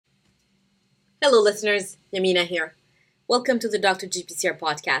Hello, listeners. Yamina here. Welcome to the Dr. GPCR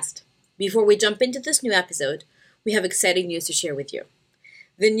podcast. Before we jump into this new episode, we have exciting news to share with you.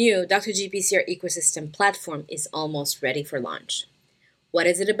 The new Dr. GPCR ecosystem platform is almost ready for launch. What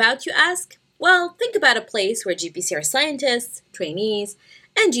is it about, you ask? Well, think about a place where GPCR scientists, trainees,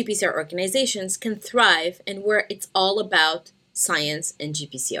 and GPCR organizations can thrive and where it's all about science and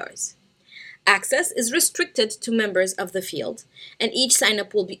GPCRs. Access is restricted to members of the field, and each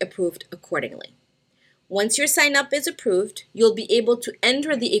sign-up will be approved accordingly. Once your sign-up is approved, you'll be able to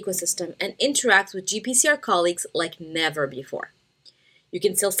enter the ecosystem and interact with GPCR colleagues like never before. You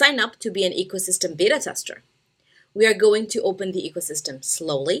can still sign up to be an ecosystem beta tester. We are going to open the ecosystem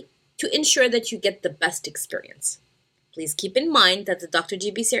slowly to ensure that you get the best experience. Please keep in mind that the Dr.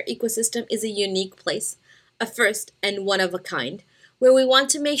 GPCR ecosystem is a unique place, a first and one of a kind, where we want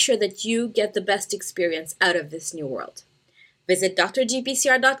to make sure that you get the best experience out of this new world. Visit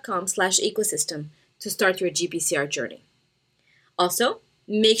drgpcr.com/ecosystem to start your GPCR journey. Also,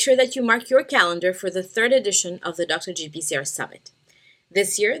 make sure that you mark your calendar for the third edition of the Dr. GPCR Summit.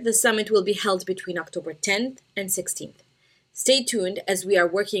 This year, the summit will be held between October 10th and 16th. Stay tuned as we are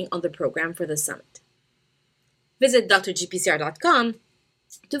working on the program for the summit. Visit drgpcr.com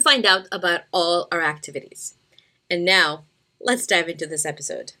to find out about all our activities. And now, let's dive into this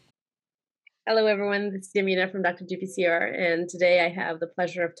episode. Hello, everyone. This is Yamina from Dr. GPCR, and today I have the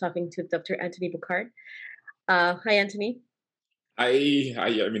pleasure of talking to Dr. Anthony Boucard. Hi, Anthony. Hi,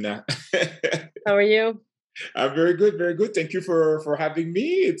 Yamina. How are you? I'm very good, very good. Thank you for having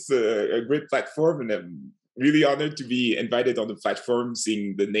me. It's a great platform, and I'm really honored to be invited on the platform,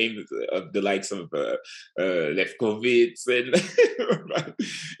 seeing the names of the likes of Lefkowitz and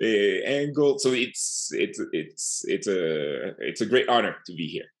Engel. So it's a great honor to be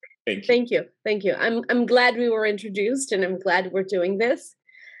here. Thank you. Thank you. I'm glad we were introduced, and I'm glad we're doing this.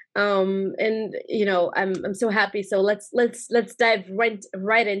 And you know, I'm so happy. So let's dive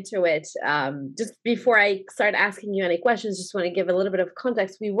right into it. Just before I start asking you any questions, just want to give a little bit of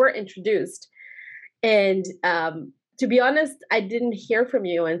context. We were introduced, and to be honest, I didn't hear from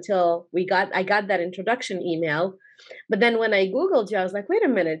you until I got that introduction email. But then when I Googled you, I was like, wait a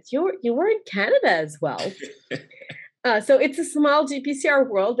minute, you were in Canada as well. So it's a small GPCR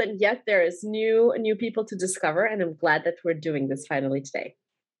world, and yet there is new people to discover, and I'm glad that we're doing this finally today.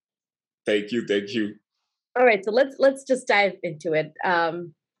 Thank you. All right, so let's just dive into it.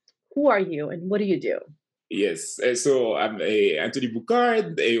 Who are you, and what do you do? Yes, so I'm Anthony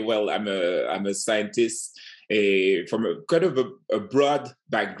Boucard. I'm a scientist from a kind of a broad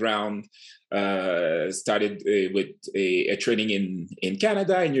background. Started with a training in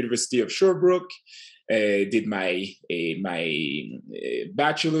Canada, in University of Sherbrooke. Did my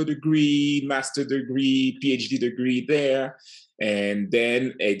bachelor degree, master degree, PhD degree there. And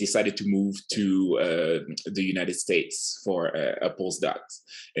then I decided to move to the United States for a postdoc,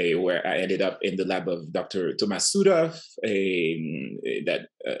 where I ended up in the lab of Dr. Thomas Sudoff, that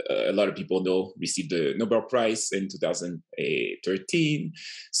a lot of people know received the Nobel Prize in 2013.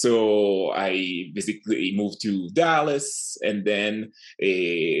 So I basically moved to Dallas, and then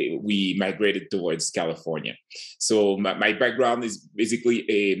we migrated towards California. So my background is basically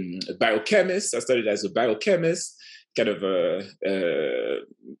a biochemist. I started as a biochemist, kind of a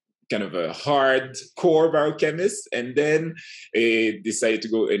hardcore biochemist, and then decided to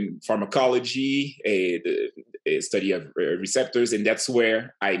go in pharmacology, the study of receptors, and that's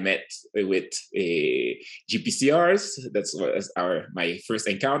where I met with GPCRs. That was my first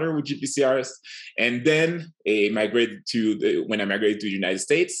encounter with GPCRs, and then when I migrated to the United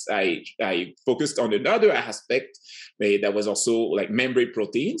States, I focused on another aspect that was also like membrane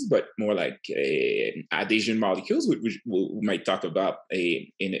proteins, but more like adhesion molecules, which we might talk about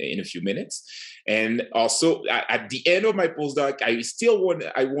in a few minutes. And also at the end of my postdoc, I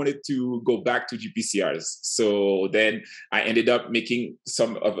wanted to go back to GPCRs. So then I ended up making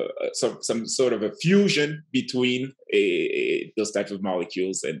some sort of a fusion between those types of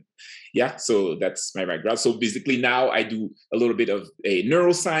molecules. And yeah, so that's my background. So basically now I do a little bit of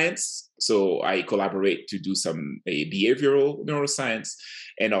neuroscience. So I collaborate to do some behavioral neuroscience,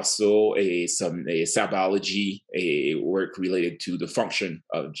 and also some cell biology work related to the function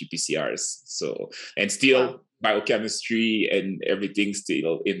of GPCRs. So, and still biochemistry and everything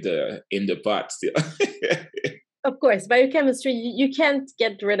still in the pot still. Of course, biochemistry, you can't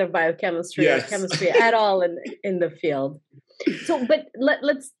get rid of biochemistry or chemistry at all in the field. So, but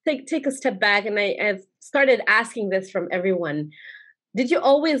let's take a step back, and I've started asking this from everyone. Did you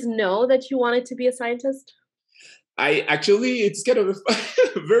always know that you wanted to be a scientist? it's kind of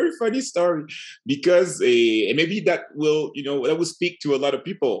a very funny story because and maybe that will, that will speak to a lot of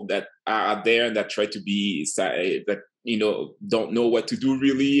people that are out there and that try to be, that, don't know what to do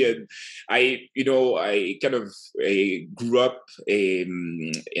really. And I kind of grew up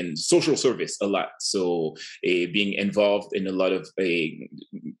in social service a lot. So being involved in a lot of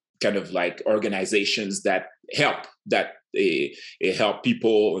kind of like organizations that help help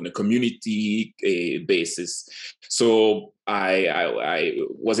people on a community basis. So I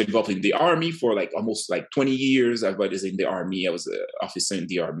was involved in the army for like almost like 20 years. I was in the army. I was an officer in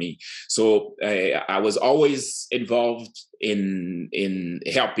the army. So I was always involved in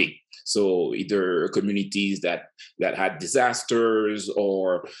helping. So either communities that had disasters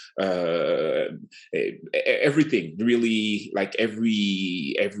or everything, really, like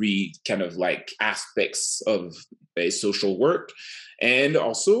every kind of like aspects of social work. And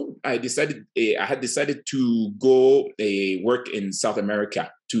also I had decided to go work in South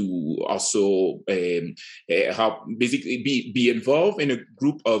America to also help basically be involved in a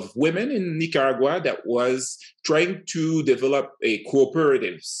group of women in Nicaragua that was trying to develop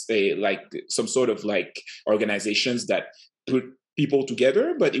cooperatives, like some sort of like organizations that put people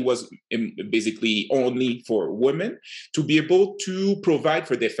together, but it was basically only for women to be able to provide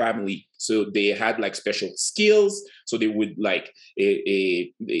for their family. So they had like special skills. So they would like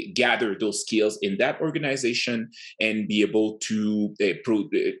gather those skills in that organization and be able to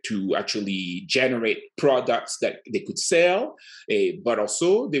actually generate products that they could sell. But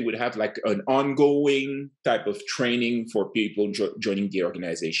also they would have like an ongoing type of training for people joining the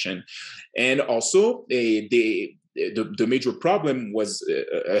organization. And also the major problem was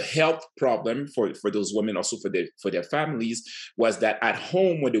a health problem for those women, also for their families, was that at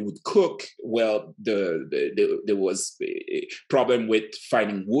home when they would cook, well, there was a problem with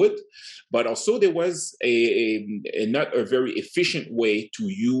finding wood, but also there was a not a very efficient way to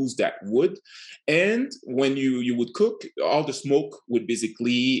use that wood. And when you would cook, all the smoke would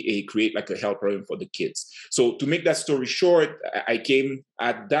basically create like a health problem for the kids. So to make that story short, I came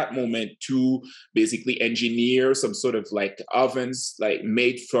at that moment to basically engineer some sort of like ovens, like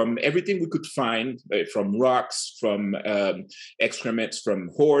made from everything we could find, from rocks, from excrements from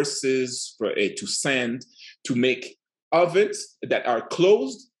horses, to sand, to make ovens that are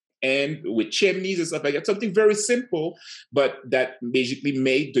closed and with chimneys and stuff like that. Something very simple, but that basically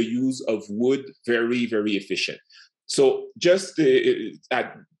made the use of wood very, very efficient. So just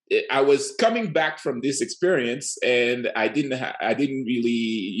I was coming back from this experience, and I didn't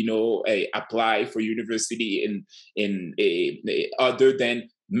really, apply for university in other than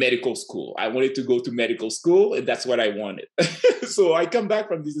medical school. I wanted to go to medical school, and that's what I wanted. So I come back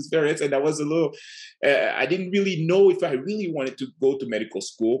from this experience, and I was a little, I didn't really know if I really wanted to go to medical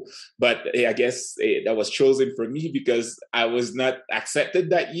school, but I guess that was chosen for me because I was not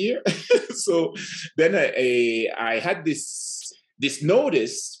accepted that year. So then I had this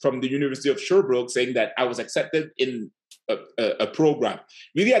notice from the University of Sherbrooke saying that I was accepted in a program.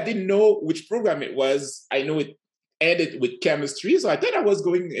 Really, I didn't know which program it was. I know it ended with chemistry, so I thought I was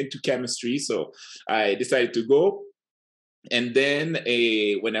going into chemistry. So I decided to go. And then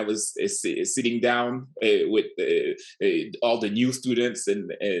when I was sitting down with all the new students,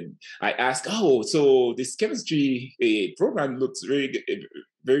 and I asked, "Oh, so this chemistry program looks very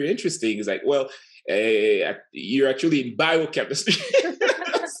interesting." It's like, well, you're actually in biochemistry.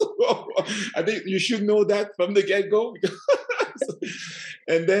 So I think you should know that from the get-go.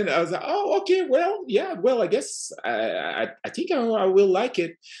 And then I was like, oh, okay, well, yeah, well, I guess I think I will like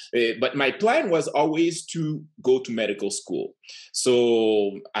it. But my plan was always to go to medical school.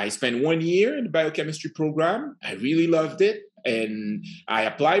 So I spent 1 year in the biochemistry program. I really loved it. And I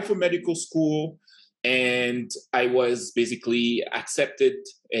applied for medical school. And I was basically accepted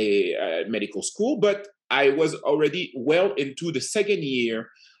a medical school, but I was already well into the second year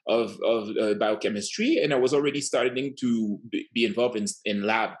of biochemistry, and I was already starting to be involved in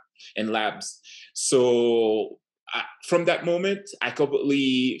labs. So from that moment, I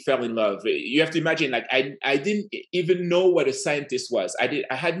completely fell in love. You have to imagine, like I didn't even know what a scientist was. I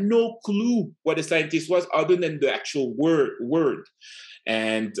had no clue what a scientist was other than the actual word.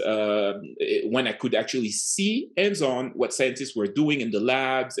 And when I could actually see hands-on what scientists were doing in the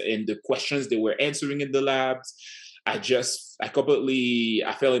labs and the questions they were answering in the labs, I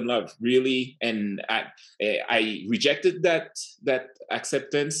fell in love, really. And I rejected that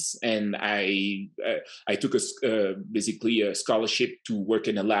acceptance, and I took basically a scholarship to work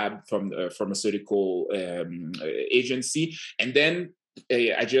in a lab from a pharmaceutical agency. And then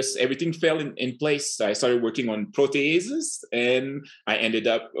everything fell in place. I started working on proteases, and I ended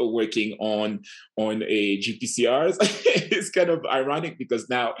up working on a GPCRs. It's kind of ironic because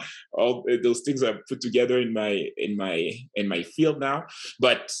now all those things are put together in my field now.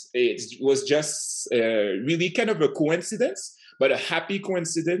 But it was just really kind of a coincidence, but a happy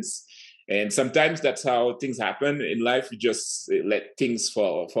coincidence. And sometimes that's how things happen in life. You just let things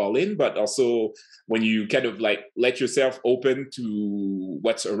fall in, but also when you kind of like let yourself open to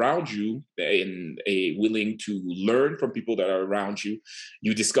what's around you and willing to learn from people that are around you,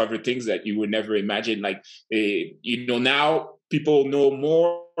 you discover things that you would never imagine. Like, now people know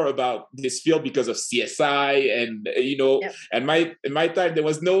more about this field because of CSI, and Yep. in my time there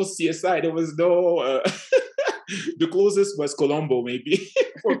was no CSI, there was no. The closest was Colombo, maybe,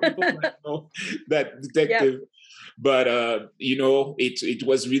 for people that know that detective. Yep. But it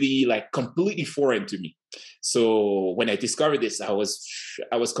was really like completely foreign to me. So when I discovered this, I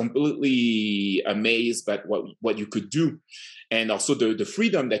was completely amazed by what you could do, and also the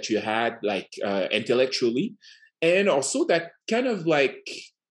freedom that you had, like intellectually, and also that kind of like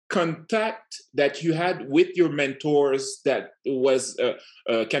contact that you had with your mentors, that was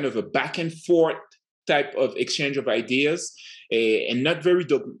a kind of a back and forth type of exchange of ideas, and not very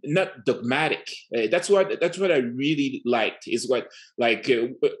not dogmatic. That's what I really liked. Is what, like,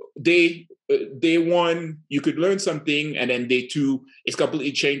 day one you could learn something, and then day two it's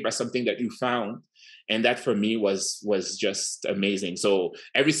completely changed by something that you found. And that for me was just amazing. So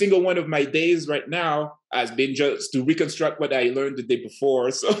every single one of my days right now has been just to reconstruct what I learned the day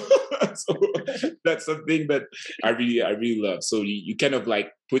before. So, so that's something that I really love. So you kind of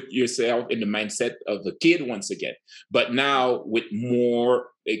like put yourself in the mindset of a kid once again, but now with more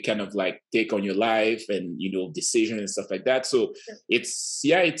a kind of like take on your life and decision and stuff like that. So it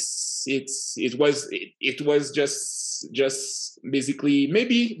was just basically,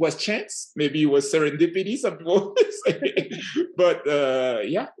 maybe it was chance, maybe it was serendipity, some people say, but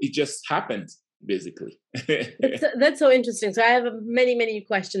it just happened basically. That's so interesting. So I have many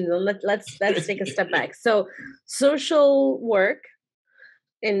questions, and let's take a step back. So social work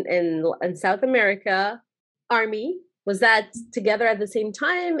in South America, Army, was that together at the same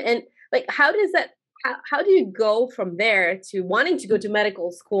time? And like, how does that? How do you go from there to wanting to go to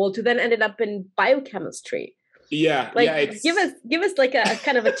medical school to then ended up in biochemistry? Yeah, like yeah. give us like a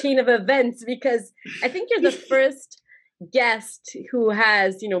kind of a chain of events, because I think you're the first guest who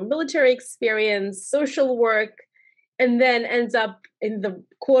has military experience, social work, and then ends up in the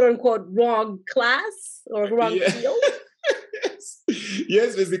quote unquote wrong class or wrong field.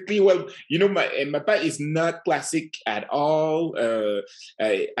 Yes, basically. Well, my path is not classic at all.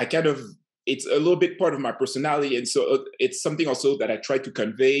 I kind of, it's a little bit part of my personality, and so it's something also that I try to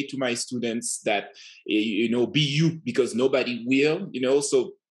convey to my students, that be you, because nobody will.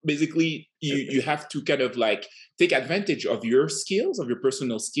 So basically, you have to kind of like take advantage of your skills, of your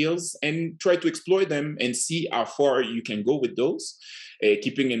personal skills, and try to exploit them and see how far you can go with those.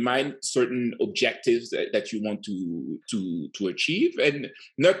 Keeping in mind certain objectives that you want to achieve, and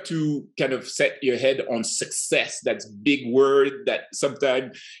not to kind of set your head on success. That's big word that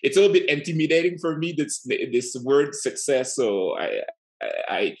sometimes it's a little bit intimidating for me, this word success. So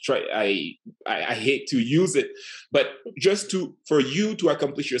I hate to use it, but just for you to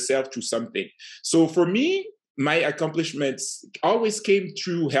accomplish yourself through something. So for me, my accomplishments always came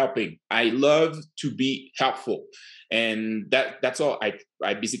through helping. I love to be helpful. And that's all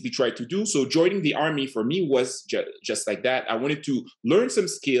I basically tried to do. So joining the Army for me was just like that. I wanted to learn some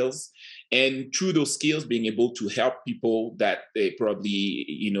skills, and through those skills, being able to help people that they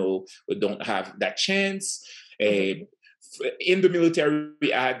probably, don't have that chance. In the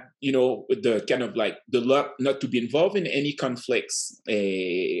military, I had, the kind of like the luck not to be involved in any conflicts,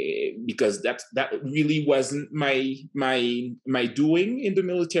 because that really wasn't my doing in the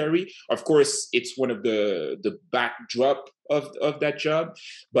military. Of course, it's one of the backdrop of that job,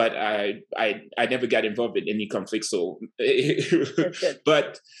 but I never got involved in any conflict. So,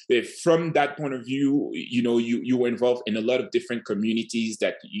 but from that point of view, you were involved in a lot of different communities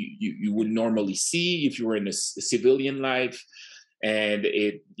that you would normally see if you were in a civilian life, and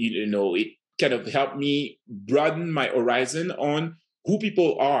it kind of helped me broaden my horizon on who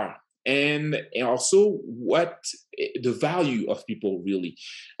people are, and also what the value of people really.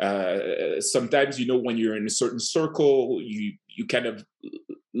 Sometimes, when you're in a certain circle, you kind of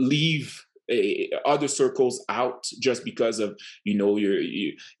leave other circles out just because of, we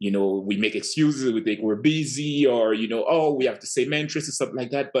make excuses. We think we're busy, or, oh, we have the same interests and stuff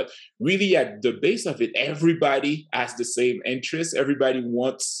like that. But really at the base of it, everybody has the same interests. Everybody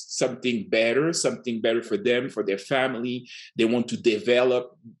wants something better for them, for their family. They want to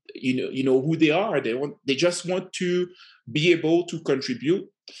develop, who they are. They just want to be able to contribute.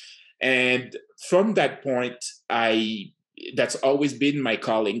 And from that point, that's always been my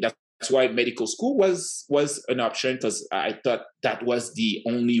calling. That's why medical school was an option, because I thought that was the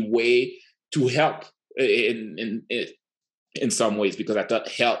only way to help in some ways, because I thought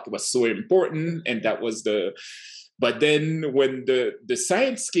health was so important, and that was But then when the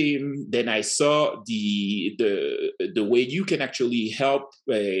science came, then I saw the way you can actually help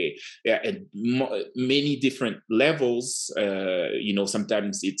at many different levels.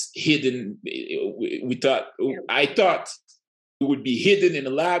 Sometimes it's hidden. I thought it would be hidden in a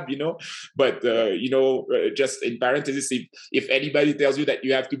lab, but just in parentheses, if anybody tells you that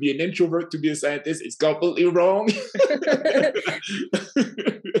you have to be an introvert to be a scientist, it's completely wrong.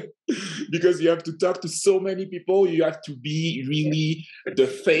 Because you have to talk to so many people. You have to be really the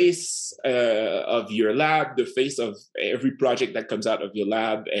face of your lab, the face of every project that comes out of your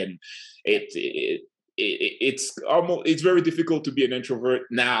lab. And it's very difficult to be an introvert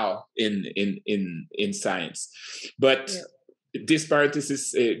now in science. But this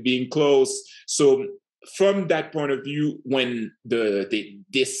parenthesis being closed, so from that point of view, when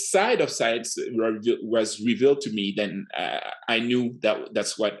this side of science was revealed to me, then I knew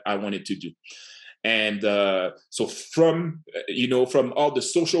that's what I wanted to do. And so from all the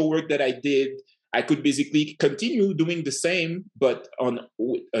social work that I did, I could basically continue doing the same, but on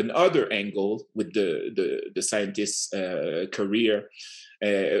another angle with the scientist's career.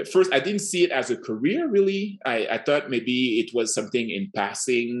 First, I didn't see it as a career, really. I thought maybe it was something in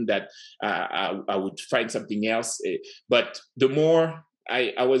passing that I would find something else. But the more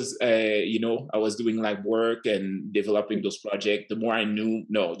I was doing lab work and developing those projects, the more I knew,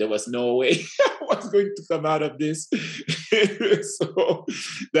 no, there was no way I was going to come out of this. So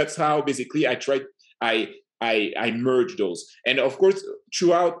that's how basically I merged those. And of course,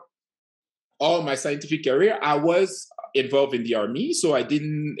 throughout all my scientific career, I was involved in the army, so I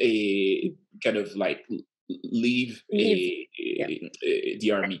didn't leave the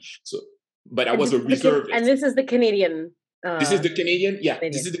army. So, but I was a reservist. And this is the Canadian. This is the Canadian,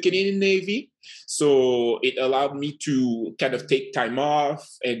 This is the Canadian Navy. So it allowed me to kind of take time off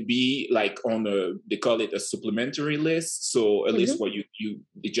and be like on they call it a supplementary list. So a list where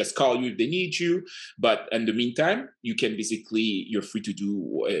they just call you if they need you. But in the meantime, you're free to do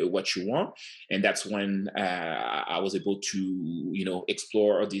what you want. And that's when I was able to,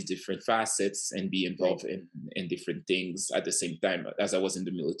 explore all these different facets and be involved in different things at the same time as I was in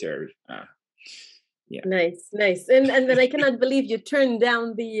the military. Yeah. Nice. And then I cannot believe you turned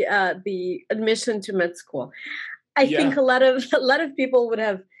down the admission to med school. I think a lot of people would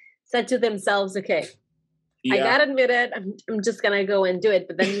have said to themselves, okay, I got admitted, I'm just going to go and do it.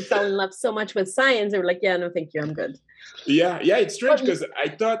 But then you fell in love so much with science. They were like, yeah, no, thank you. I'm good. Yeah. It's strange because I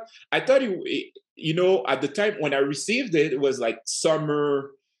thought it, at the time when I received it, it was like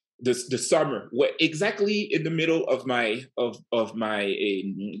summer, the summer, exactly in the middle of my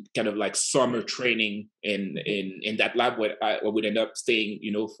kind of like summer training in that lab where I would end up staying,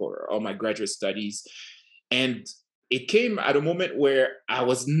 for all my graduate studies. And it came at a moment where I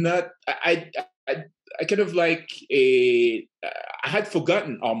was not, I kind of like I had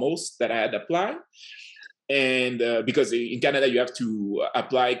forgotten almost that I had applied. And because in Canada, you have to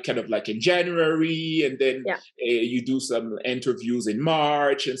apply kind of like in January, and then you do some interviews in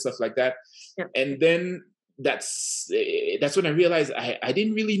March and stuff like that. Yeah. And then that's when I realized I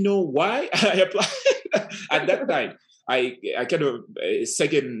didn't really know why I applied at that time. I kind of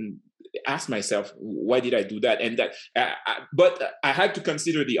second asked myself, why did I do that? And that, but I had to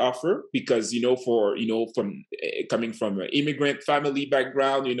consider the offer because, from coming from an immigrant family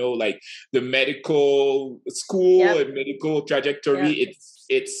background, like the medical school and medical trajectory,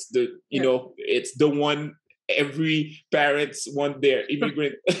 it's the, it's the one every parents want their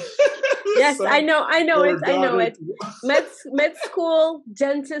immigrant. Yes, I know it. Med school,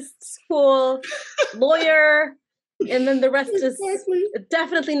 dentist school, lawyer. And then the rest is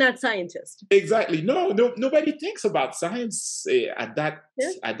definitely not scientist. Exactly. No, nobody thinks about science at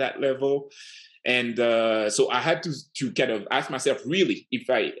that level. And so I had to kind of ask myself, really, if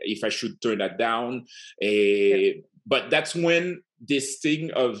I should turn that down. But that's when this thing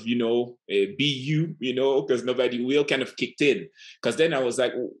of, be you, because nobody will kind of kicked in. Because then I was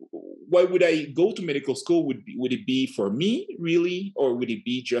like, why would I go to medical school? Would it be for me really, or would it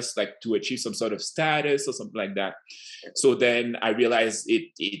be just like to achieve some sort of status or something like that? So then I realized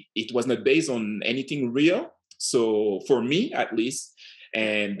it was not based on anything real. So for me, at least.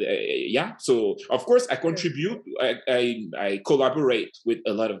 And so of course I contribute. I collaborate with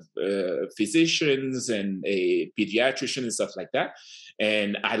a lot of physicians and a pediatrician and stuff like that.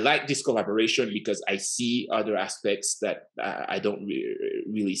 And I like this collaboration because I see other aspects that I don't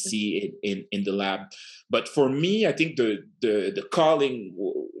really see in the lab. But for me, I think the calling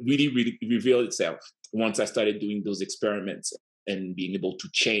really revealed itself once I started doing those experiments and being able to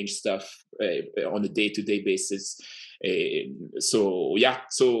change stuff on a day-to-day basis. So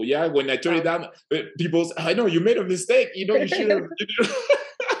when I turn it down, people say, I know you made a mistake. You should.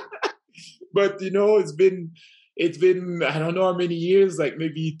 But it's been I don't know how many years, like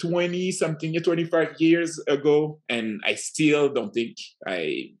maybe 25 years ago, and I still don't think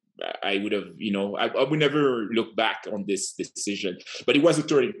I would have, I would never look back on this decision. But it was a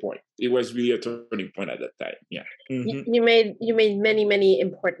turning point. It was really a turning point at that time. Yeah. Mm-hmm. You made many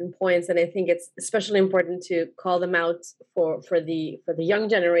important points, and I think it's especially important to call them out for the young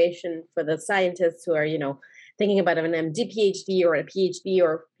generation, for the scientists who are thinking about an MD, PhD, or a PhD,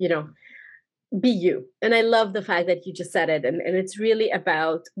 or be you. And I love the fact that you just said it, and it's really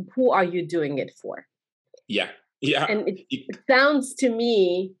about who are you doing it for. Yeah. And it sounds to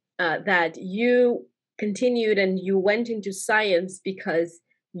me that you continued and you went into science because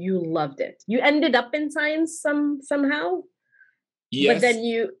you loved it. You ended up in science somehow. Yes. But then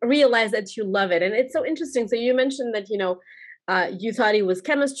you realize that you love it. And it's so interesting. So you mentioned that, you thought it was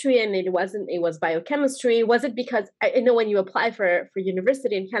chemistry and it wasn't, it was biochemistry. Was it because, I know when you apply for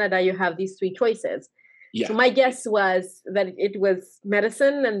university in Canada, you have these three choices. Yeah. So my guess was that it was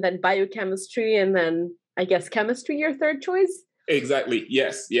medicine and then biochemistry and then I guess chemistry, your third choice? Exactly.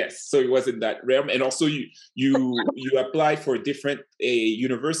 Yes. So it was in that realm. And also you apply for different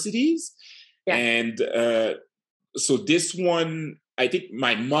universities. Yeah. And so this one, I think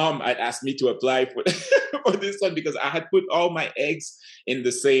my mom had asked me to apply for, for this one because I had put all my eggs in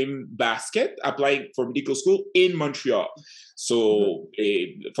the same basket, applying for medical school in Montreal. So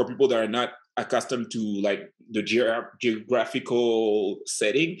for people that are not accustomed to like the geographical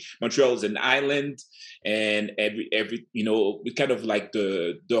setting, Montreal is an island, and every we kind of like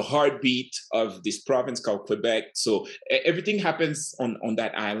the heartbeat of this province called Quebec. So everything happens on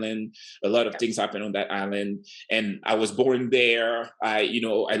that island. A lot of things happen on that island, and I was born there. I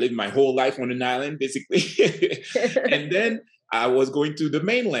lived my whole life on an island basically, and then I was going to the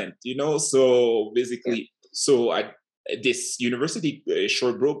mainland. So basically, this university,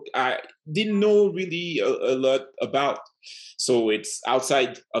 Sherbrooke, I didn't know really a lot about. So it's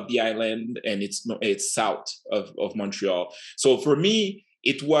outside of the island and it's south of Montreal. So for me,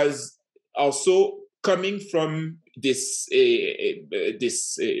 it was also coming from this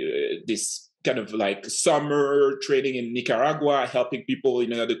kind of like summer training in Nicaragua, helping people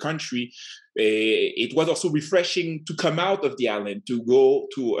in another country. It was also refreshing to come out of the island, to go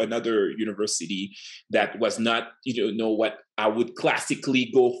to another university that was not, what I would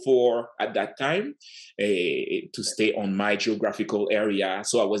classically go for at that time, to stay on my geographical area.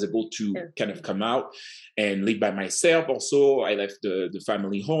 So I was able to kind of come out and live by myself. Also, I left the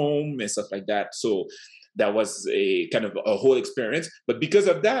family home and stuff like that. So that was a kind of a whole experience. But because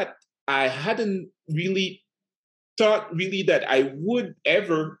of that, I hadn't really thought that I would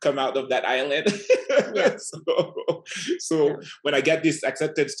ever come out of that island. So when I got this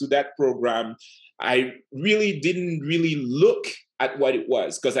acceptance to that program, I really didn't look at what it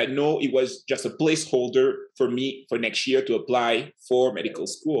was, because I know it was just a placeholder for me for next year to apply for medical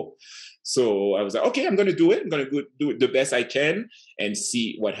school. So I was like, okay, I'm going to do it. I'm going to do it the best I can and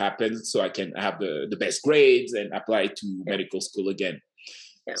see what happens so I can have the best grades and apply to medical school again.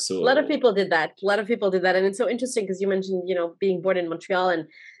 Yeah. So a lot of people did that. And it's so interesting because you mentioned, being born in Montreal and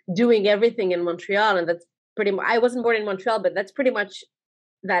doing everything in Montreal. And that's pretty much, I wasn't born in Montreal, but that's pretty much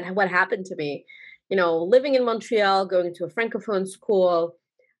what happened to me. Living in Montreal, going to a Francophone school,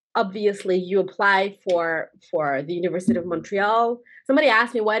 obviously you apply for the University of Montreal. Somebody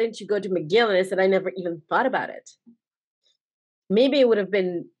asked me, why didn't you go to McGill? And I said, I never even thought about it. Maybe it would have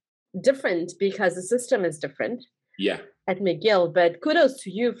been different because the system is different. Yeah. At McGill, but kudos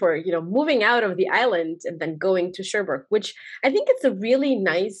to you for moving out of the island and then going to Sherbrooke, which I think it's a really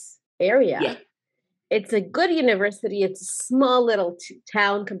nice area. Yeah. It's a good university. It's a small little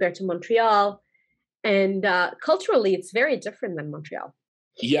town compared to Montreal, and culturally, it's very different than Montreal.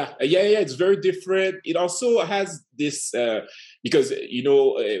 Yeah. It's very different. It also has this because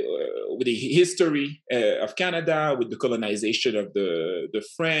with the history of Canada, with the colonization of the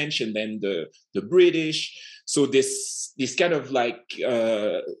French and then the British. So this kind of like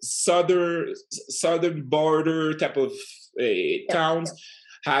southern border type of towns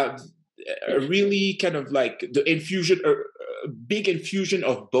have a really kind of like the infusion, a big infusion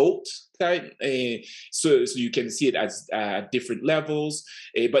of both type. So you can see it as different levels,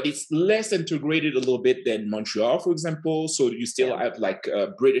 but it's less integrated a little bit than Montreal, for example. So you still have like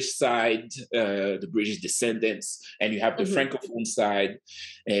British side, the British descendants, and you have the Francophone side.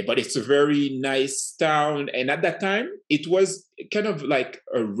 But it's a very nice town. And at that time, it was kind of like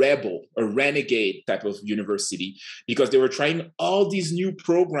a renegade type of university, because they were trying all these new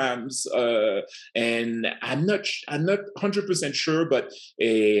programs. And I'm not 100% sure, but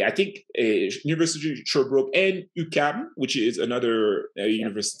I think University of Sherbrooke and UQAM, which is another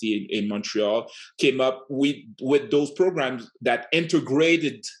university in Montreal, came up with those programs that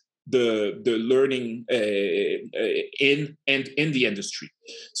integrated the learning in the industry.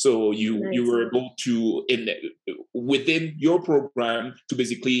 So you were able to within your program to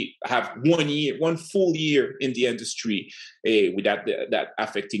basically have 1 full year in the industry without that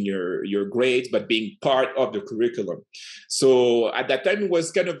affecting your grades, but being part of the curriculum. So at that time, it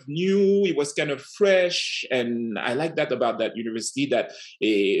was kind of new, it was kind of fresh, and I like that about that university, that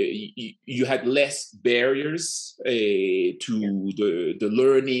you had less barriers to the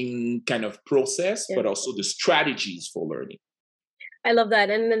learning kind of process, but also the strategies for learning. I love that.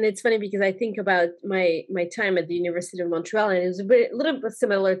 And then it's funny because I think about my time at the University of Montreal, and it was a little bit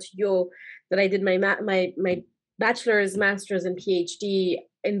similar to you, that I did my bachelor's, master's, and PhD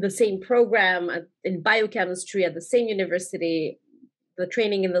in the same program in biochemistry at the same university, the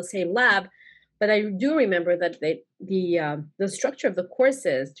training in the same lab. But I do remember that the structure of the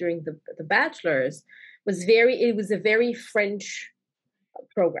courses during the bachelor's was a very French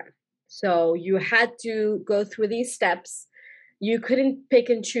program. So you had to go through these steps. You couldn't pick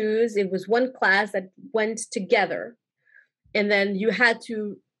and choose. It was one class that went together. And then you had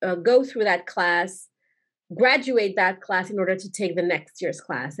to go through that class, graduate that class in order to take the next year's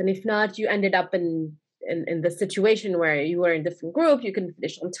class. And if not, you ended up in the situation where you were in a different group, you couldn't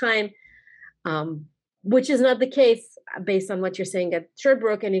finish on time, which is not the case based on what you're saying at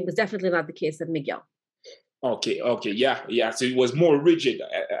Sherbrooke. And it was definitely not the case at McGill. Okay. Yeah. So it was more rigid,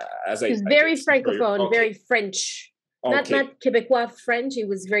 it was very Francophone, very French. Okay. Not Quebecois French. It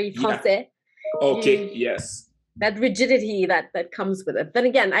was very Français. Yeah. Okay. Yes. That rigidity that comes with it. Then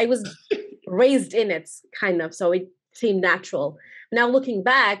again, I was raised in it, kind of, so it seemed natural. Now looking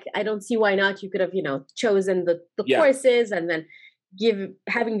back, I don't see why not. You could have, chosen the courses, and then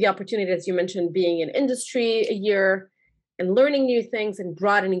having the opportunity, as you mentioned, being in industry a year and learning new things and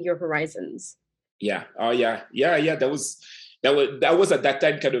broadening your horizons. Yeah. Oh, yeah. That was at that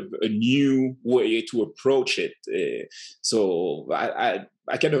time kind of a new way to approach it. So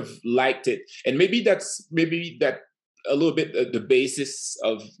I kind of liked it, and maybe that a little bit the basis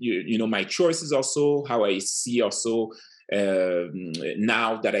of my choices, also how I see also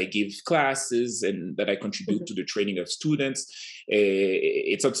now that I give classes and that I contribute to the training of students.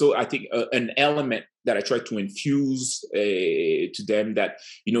 It's also, I think, an element that I try to infuse to them, that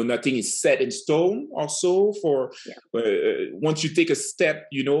nothing is set in stone. Also, for once you take a step,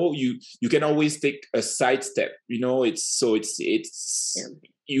 you can always take a side step.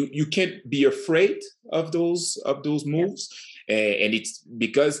 You can't be afraid of those moves. And it's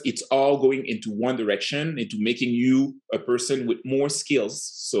because it's all going into one direction, into making you a person with more skills.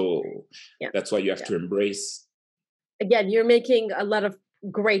 So that's why you have to embrace. Again, you're making a lot of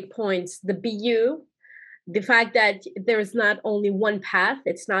great points. The BU, the fact that there is not only one path,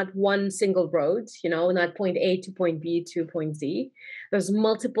 it's not one single road, not point A to point B to point Z. There's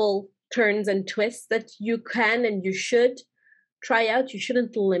multiple turns and twists that you can and you should try out. You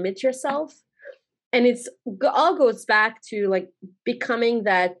shouldn't limit yourself. And it's all goes back to like becoming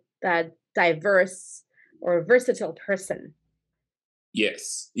that diverse or versatile person.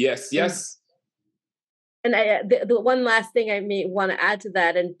 Yes. And the one last thing I may want to add to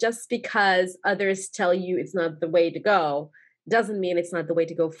that, and just because others tell you it's not the way to go, doesn't mean it's not the way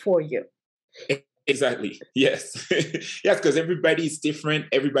to go for you. Exactly. Yes. Yes, because everybody is different.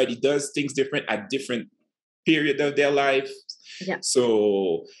 Everybody does things different at different period of their life. Yeah.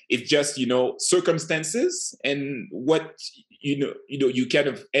 So it's just, circumstances, and what, you kind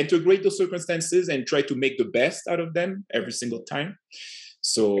of integrate those circumstances and try to make the best out of them every single time.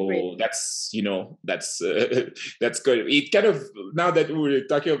 So Agreed. that's that's good. It kind of, now that we're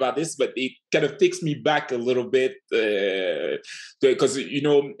talking about this, but it kind of takes me back a little bit because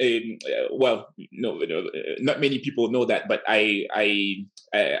not many people know that, but I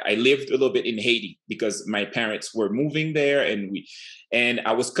lived a little bit in Haiti because my parents were moving there, and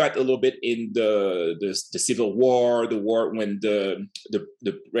I was caught a little bit in the civil war, the war when the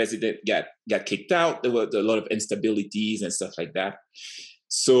president got kicked out. There was a lot of instabilities and stuff like that.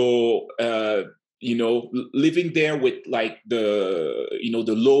 So living there with like the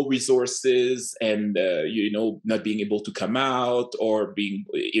low resources and not being able to come out, or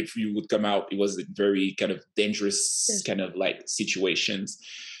if you would come out, it was very kind of dangerous kind of like situations.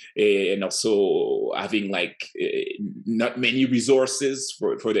 And also having like not many resources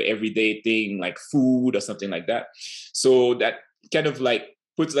for the everyday thing like food or something like that. So that kind of like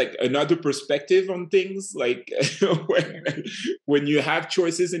puts like another perspective on things, like when you have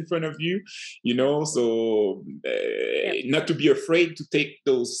choices in front of you, so not to be afraid to take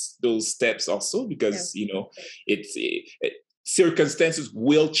those steps also, because it's circumstances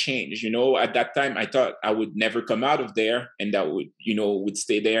will change. At that time I thought I would never come out of there, and that would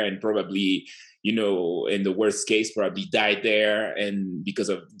stay there and probably in the worst case probably died there, and because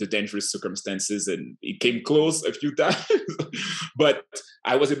of the dangerous circumstances, and it came close a few times. But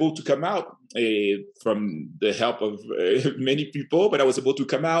I was able to come out from the help of many people, but I was able to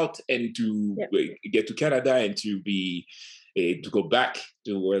come out and to get to Canada and to go back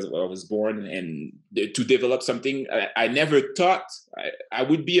to where I was born, and to develop something I never thought I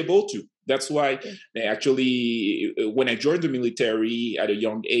would be able to. That's why actually when I joined the military at a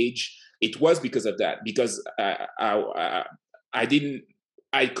young age, it was because of that, because I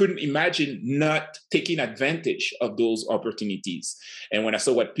couldn't imagine not taking advantage of those opportunities. And when I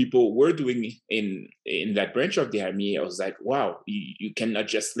saw what people were doing in that branch of the army, I was like, wow, you cannot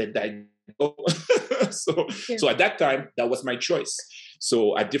just let that go. So at that time, that was my choice.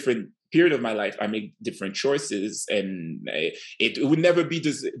 So at different period of my life, I made different choices, and it would never be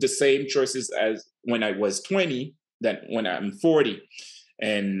the same choices as when I was 20 than when I'm 40.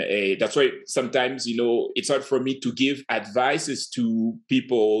 And that's why sometimes, it's hard for me to give advices to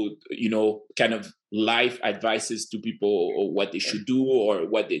people, kind of life advices to people, or what they should do, or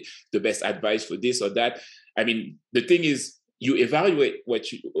what the best advice for this or that. I mean, the thing is, you evaluate where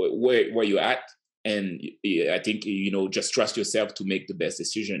you're at. And I think, just trust yourself to make the best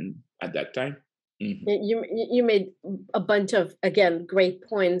decision at that time. Mm-hmm. You made a bunch of, again, great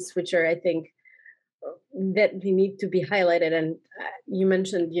points, which are, I think, that they need to be highlighted. And you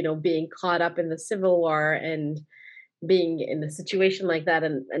mentioned, being caught up in the Civil War and being in a situation like that,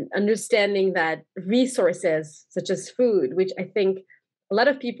 and understanding that resources such as food, which I think a lot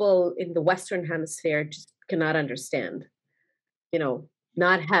of people in the Western Hemisphere just cannot understand,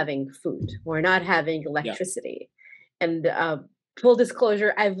 not having food or not having electricity. Yeah. And full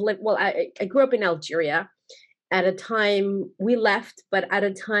disclosure, I grew up in Algeria at a time, we left, but at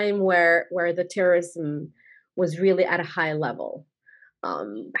a time where the terrorism was really at a high level.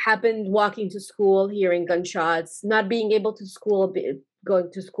 Happened walking to school, hearing gunshots, not being able to going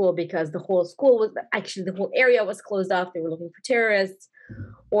to school because the whole area was closed off. They were looking for terrorists,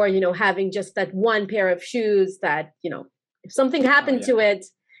 or, having just that one pair of shoes that, if something happened to it,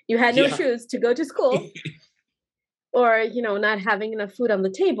 you had no shoes to go to school, or, not having enough food on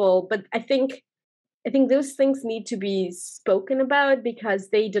the table. But I think those things need to be spoken about, because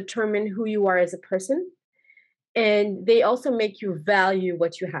they determine who you are as a person, and they also make you value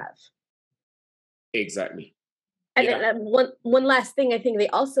what you have. Exactly. And one last thing, I think they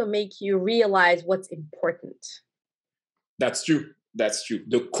also make you realize what's important. That's true.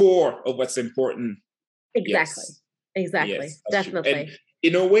 The core of what's important. Exactly. Yes. Exactly. Yes, definitely. And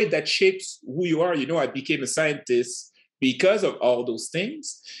in a way that shapes who you are. I became a scientist because of all those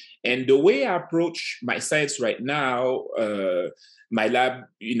things. And the way I approach my science right now, my lab,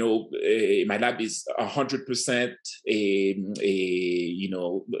 my lab is 100%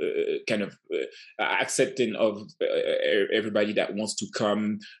 kind of accepting of everybody that wants to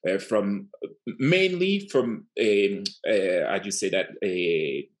come mainly from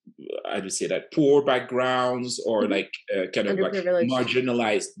poor backgrounds, or like kind of like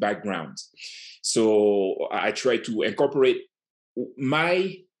marginalized backgrounds. So I try to incorporate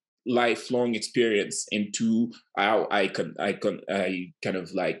my lifelong experience into how I kind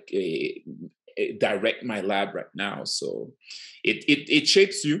of like direct my lab right now. So it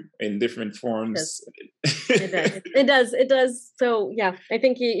shapes you in different forms. It does. So yeah, I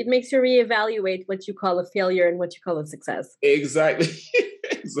think it makes you reevaluate what you call a failure and what you call a success. Exactly.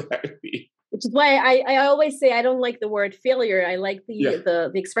 which is why I always say I don't like the word failure. I like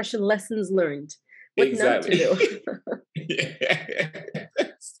the expression lessons learned. What exactly. not to do.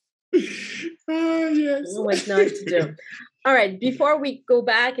 Yes. What not to do. All right. Before we go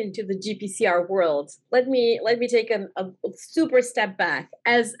back into the GPCR world, let me take a super step back.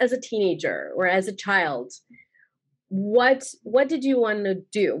 As a teenager or as a child, what did you want to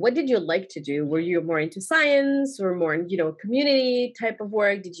do? What did you like to do? Were you more into science or more, community type of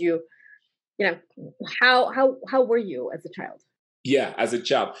work? Did you, how were you as a child? Yeah, as a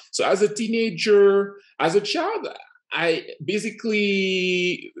child. So as a teenager, I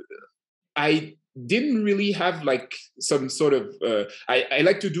basically, I didn't really have like some sort of, I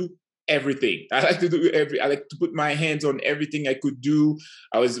like to do everything. I like to put my hands on everything I could do.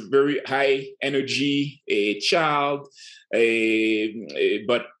 I was a very high energy child.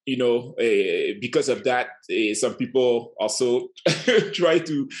 But because of that, some people also try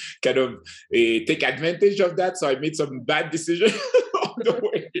to kind of take advantage of that. So I made some bad decisions on the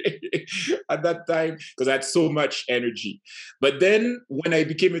way at that time because I had so much energy. But then when I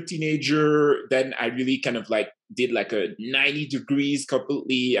became a teenager, then I really kind of like did like a 90 degrees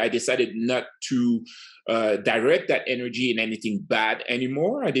completely. I decided not to direct that energy in anything bad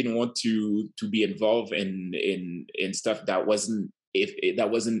anymore. I didn't want to be involved in stuff that wasn't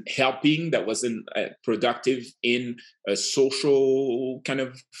helping, that wasn't productive in a social kind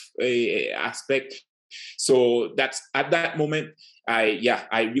of aspect. So that's at that moment I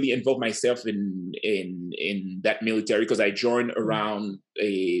really involved myself in that military because I joined around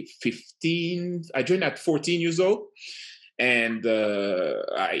 15. I joined at 14 years old. And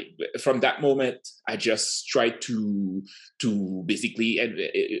from that moment, I just tried to basically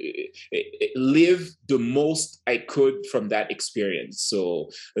live the most I could from that experience. So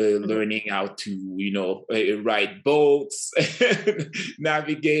learning how to, ride boats,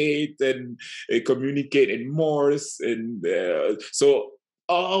 navigate, and communicate in Morse, and so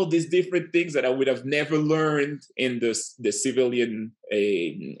all these different things that I would have never learned in the civilian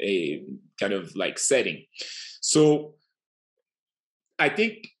kind of like setting. So I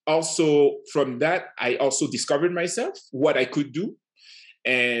think also from that, I also discovered myself, what I could do.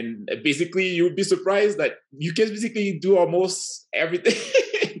 And basically, you would be surprised that you can basically do almost everything.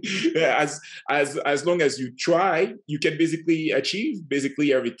 as long as you try, you can basically achieve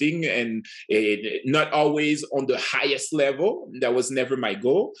basically everything, and not always on the highest level. That was never my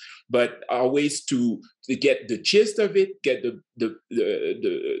goal, but always to get the gist of it, get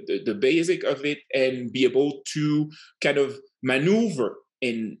the basic of it, and be able to kind of maneuver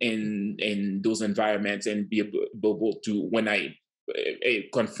in those environments, and be able to, when I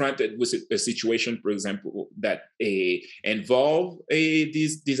confronted with a situation, for example, that involve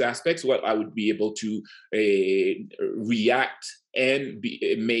these aspects, well, I would be able to react and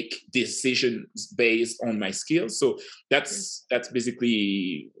make decisions based on my skills. So that's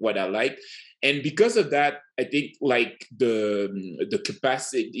basically what I like. And because of that, I think like the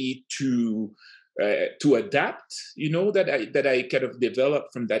capacity to adapt, that I kind of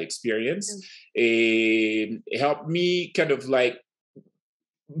developed from that experience, helped me kind of like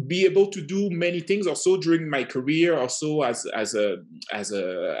be able to do many things also during my career, also as a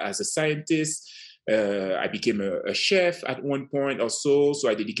scientist. I became a chef at one point also. So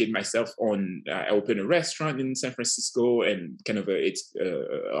I dedicated myself I opened a restaurant in San Francisco, and kind of it's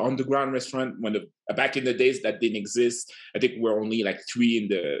underground restaurant. Back in the days that didn't exist. I think we're only like 3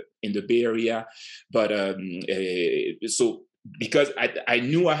 in the Bay Area. But so because I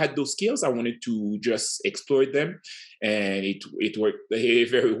knew I had those skills, I wanted to just exploit them, and it worked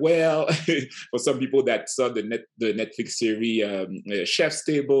very well. For some people that saw the Netflix series Chef's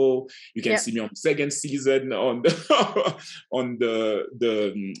Table, you can see me on the second season on the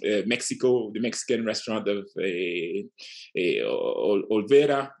Mexican restaurant of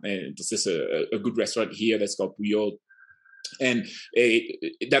Olvera, and this is a good restaurant here that's called Puyol, and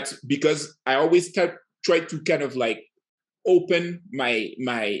that's because I always try to kind of like open my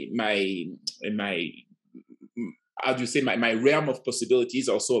how do you say, my realm of possibilities,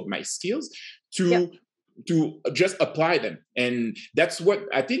 also of my skills, to just apply them. And that's what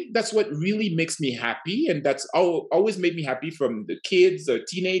really makes me happy, and that's always made me happy from the kids, the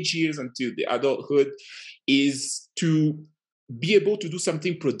teenage years until the adulthood, is to be able to do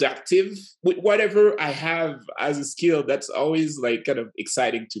something productive with whatever I have as a skill. That's always like kind of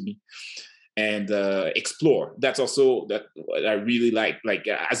exciting to me. and explore. That's also that what I really like. Like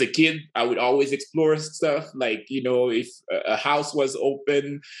as a kid, I would always explore stuff. Like, you know, if a house was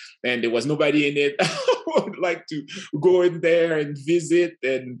open and there was nobody in it, I would like to go in there and visit,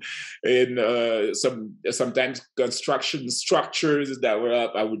 and sometimes construction structures that were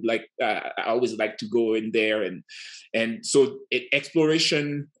up. I would like I always like to go in there, and so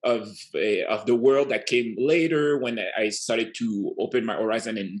exploration of the world that came later when I started to open my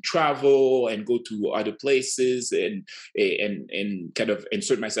horizon and travel and go to other places and kind of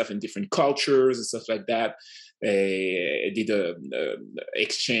insert myself in different cultures and stuff like that. I did a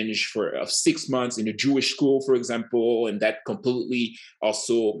exchange of 6 months in a Jewish school, for example, and that completely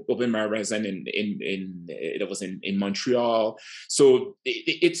also opened my horizon. That was in Montreal. So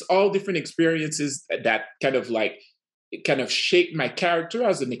it's all different experiences that kind of shaped my character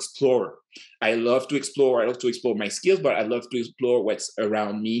as an explorer. I love to explore. I love to explore my skills, but I love to explore what's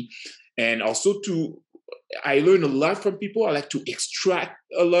around me, and also I learn a lot from people. I like to extract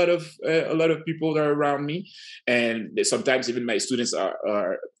a lot of people that are around me, and sometimes even my students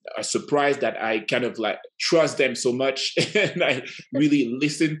are surprised that I kind of like trust them so much, and I really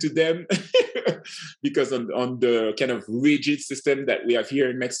listen to them because on the kind of rigid system that we have here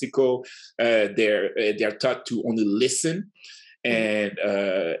in Mexico, they're taught to only listen and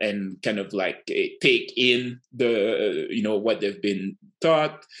kind of like take in the what they've been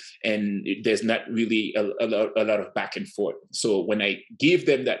taught, and there's not really a lot of back and forth. So when I give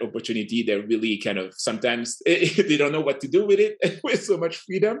them that opportunity, they're really kind of sometimes they don't know what to do with it with so much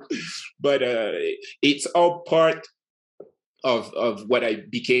freedom, but it's all part of what I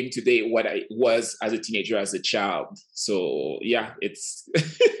became today, what I was as a teenager, as a child. So yeah, it's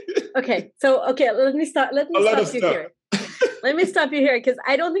okay. Let me stop you here. Let me stop you here, because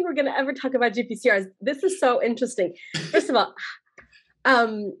I don't think we're going to ever talk about GPCRs. This is so interesting. First of all,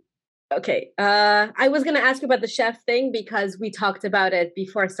 I was going to ask you about the chef thing because we talked about it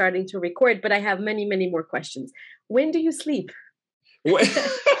before starting to record, but I have many, many more questions. When do you sleep? Because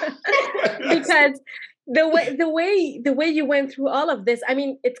the way you went through all of this, I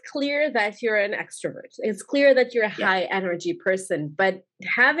mean, it's clear that you're an extrovert. It's clear that you're a high energy person, but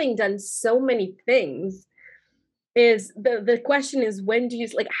having done so many things, is the question is, when do you,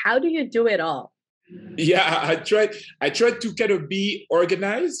 like, how do you do it all? Yeah, I tried to kind of be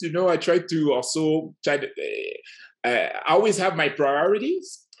organized. I tried to also I always have my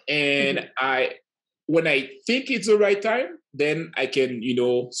priorities, and when I think it's the right time, then I can,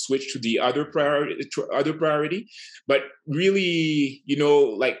 switch to the other priority. But really,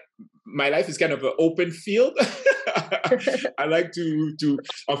 like, my life is kind of an open field. I like to,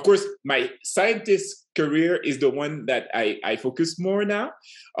 of course, my scientist career is the one that I focus more now.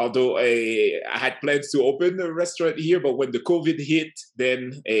 Although I had plans to open a restaurant here, but when the COVID hit,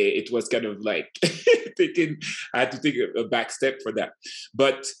 then it was kind of like I had to take a back step for that.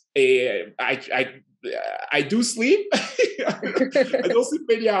 But I do sleep. I don't sleep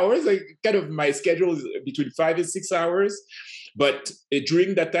many hours. My schedule is between 5 and 6 hours. But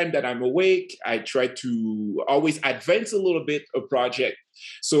during that time that I'm awake, I try to always advance a little bit a project.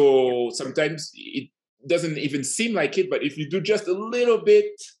 So sometimes it doesn't even seem like it, but if you do just a little bit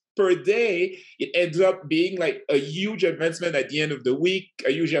per day, it ends up being like a huge advancement at the end of the week,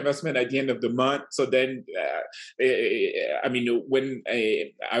 a huge advancement at the end of the month. So then, when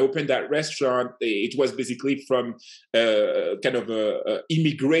I opened that restaurant, it was basically from kind of a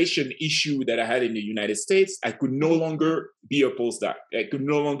immigration issue that I had in the United States. I could no longer be a postdoc. I could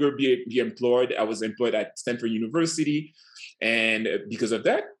no longer be employed. I was employed at Stanford University. And because of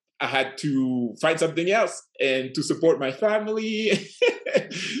that, I had to find something else and to support my family.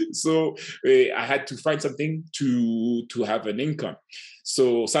 So I had to find something to have an income.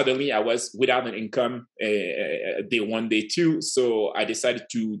 So suddenly I was without an income day one, day two. So I decided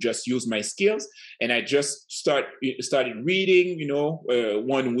to just use my skills, and I just started reading,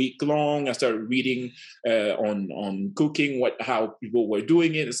 1 week long. I started reading on cooking, how people were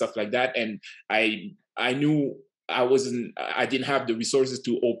doing it and stuff like that. And I knew I didn't have the resources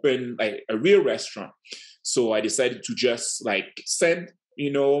to open like a real restaurant. So I decided to just send,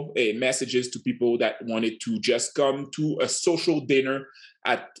 messages to people that wanted to just come to a social dinner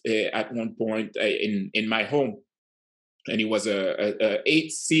at one point in my home. And it was 8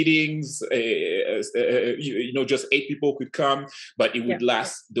 seatings, just 8 people could come, but it would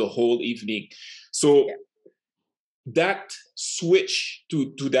last the whole evening. So that switch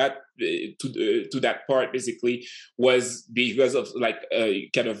to that part basically was because of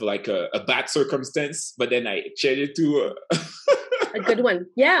kind of like a bad circumstance, but then I changed it to a good one.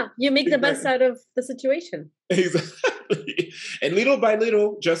 Yeah, you make the best out of the situation. And little by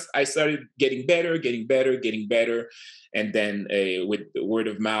little, just I started getting better. And then with the word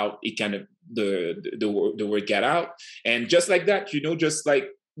of mouth, it kind of, the word got out. And just like that, just like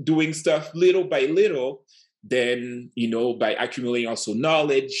doing stuff little by little, then, by accumulating also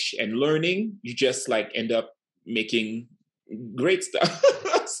knowledge and learning, you just like end up making great stuff.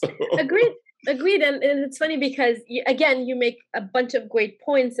 So. Agreed. And it's funny because, you make a bunch of great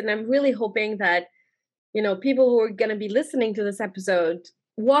points. And I'm really hoping that, people who are going to be listening to this episode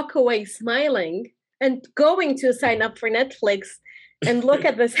walk away smiling and going to sign up for Netflix and look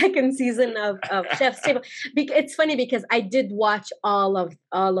at the second season of Chef's Table. It's funny because I did watch all of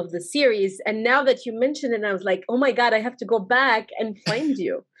the series, and now that you mentioned it, I was like, oh my God, I have to go back and find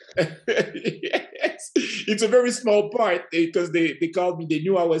you. Yes. It's a very small part because they called me, they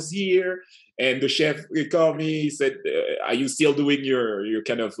knew I was here, and the chef called me, he said, are you still doing your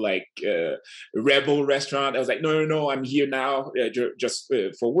kind of like rebel restaurant? I was like, no, I'm here now just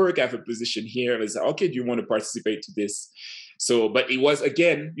for work. I have a position here. I was like, okay, do you want to participate to this? So, but it was,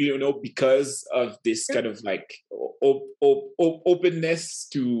 again, because of this kind of like openness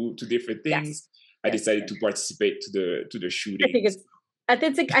to different things, yes. I decided to participate to the shooting. I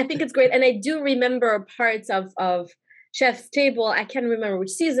think it's great. And I do remember parts of Chef's Table. I can't remember which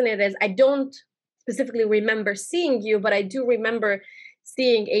season it is. I don't specifically remember seeing you, but I do remember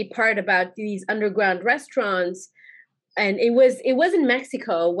seeing a part about these underground restaurants. And it was in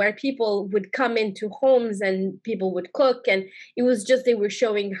Mexico, where people would come into homes and people would cook, and it was just, they were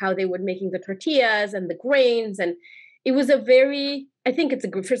showing how they were making the tortillas and the grains. And it was I think it's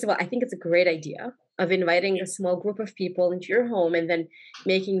a great idea of inviting a small group of people into your home and then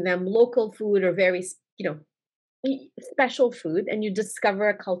making them local food or very, special food, and you discover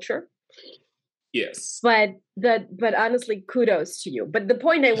a culture. Yes. But honestly, kudos to you. But the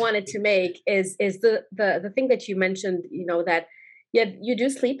point I wanted to make is the thing that you mentioned, that you do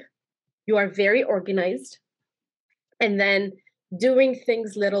sleep, you are very organized, and then doing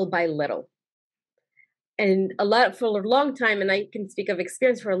things little by little. And for a long time, and I can speak of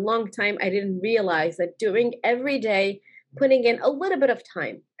experience, for a long time, I didn't realize that doing every day, putting in a little bit of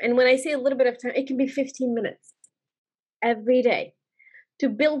time. And when I say a little bit of time, it can be 15 minutes every day to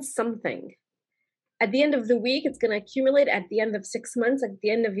build something. At the end of the week, it's going to accumulate. At the end of 6 months, at the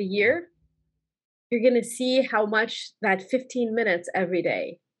end of a year, you're going to see how much that 15 minutes every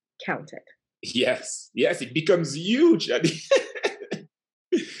day counted. Yes, it becomes huge. It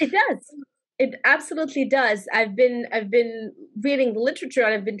does. It absolutely does. I've been reading the literature,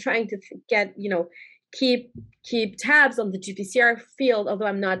 and I've been trying to get, keep tabs on the GPCR field, although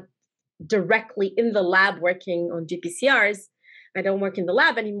I'm not directly in the lab working on GPCRs. I don't work in the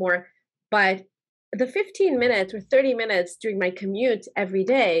lab anymore, but the 15 minutes or 30 minutes during my commute every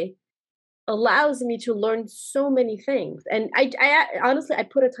day allows me to learn so many things. And I honestly, I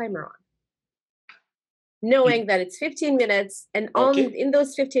put a timer on, knowing that it's 15 minutes. And in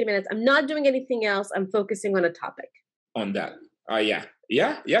those 15 minutes, I'm not doing anything else. I'm focusing on a topic. On that. Yeah,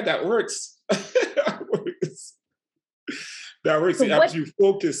 that works. That works. So it helps you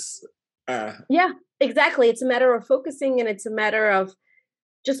focus. Yeah, exactly. It's a matter of focusing, and it's a matter of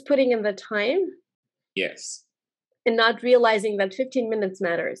just putting in the time. Yes. And not realizing that 15 minutes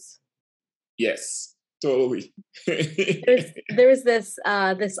matters. Yes, totally. There's this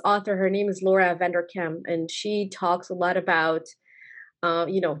author, her name is Laura Vanderkam, and she talks a lot about,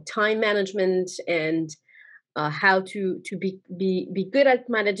 time management and how to be good at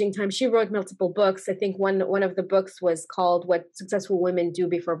managing time. She wrote multiple books. I think one of the books was called What Successful Women Do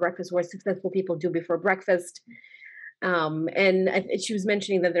Before Breakfast, What Successful People Do Before Breakfast. And she was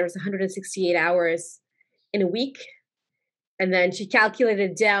mentioning that there's 168 hours in a week. And then she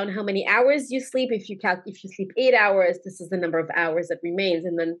calculated down how many hours you sleep. If you sleep 8 hours, this is the number of hours that remains.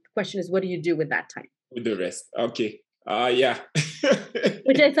 And then the question is, what do you do with that time? With the rest. Okay. Yeah.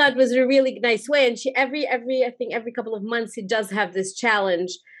 Which I thought was a really nice way. And she every couple of months, she does have this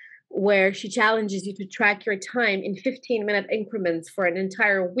challenge where she challenges you to track your time in 15-minute increments for an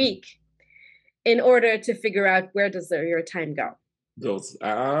entire week in order to figure out where does your time go.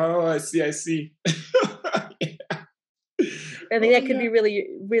 I see. I think that could be really,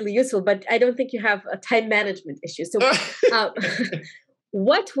 really useful, but I don't think you have a time management issue. So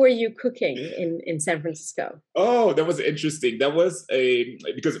what were you cooking in San Francisco? Oh, that was interesting. That was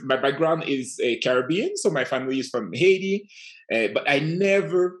because my background is Caribbean, so my family is from Haiti, but I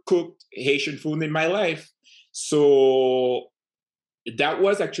never cooked Haitian food in my life. So that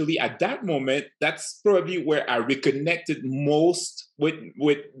was actually, at that moment, that's probably where I reconnected most with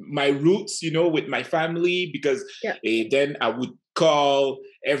my roots, with my family, because then I would call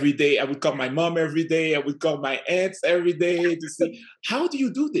every day. I would call my mom every day. I would call my aunts every day to say, how do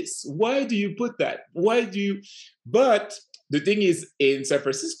you do this? Why do you put that? Why do you? But the thing is, in San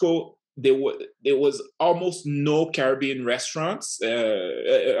Francisco, there was almost no Caribbean restaurants.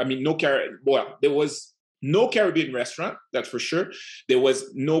 I mean, there was no Caribbean restaurant, that's for sure. There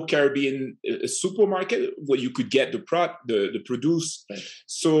was no Caribbean supermarket where you could get the produce. Right.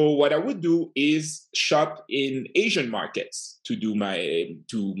 So what I would do is shop in Asian markets to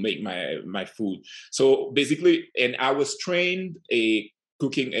make my food. So basically, and I was trained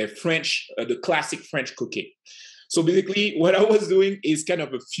cooking the classic French cooking. So basically, what I was doing is kind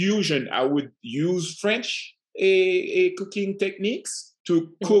of a fusion. I would use French cooking techniques to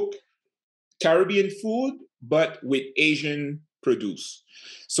cook Caribbean food, but with Asian produce.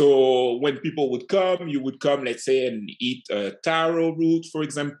 So when people would come, you would come, let's say, and eat taro root, for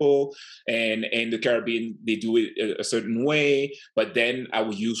example, and the Caribbean, they do it a certain way. But then I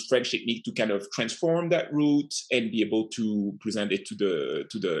would use French technique to kind of transform that root and be able to present it to the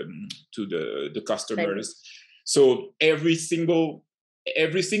customers. So every single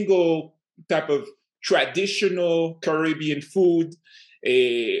type of traditional Caribbean food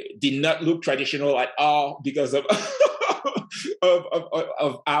did not look traditional at all because of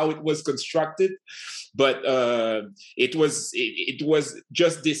of how it was constructed, but it was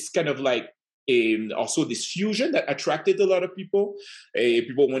just this kind of like also this fusion that attracted a lot of people.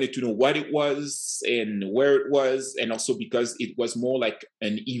 People wanted to know what it was and where it was, and also because it was more like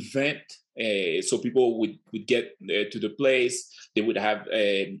an event. So people would get to the place. They would have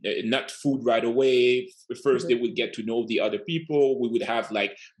not food right away. First, they would get to know the other people. We would have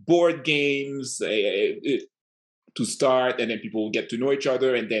like board games to start, and then people would get to know each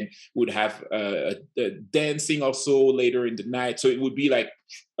other, and then would have dancing also later in the night. So it would be like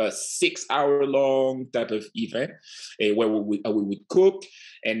a 6-hour long type of event where we would cook.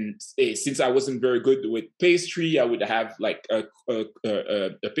 And since I wasn't very good with pastry, I would have like a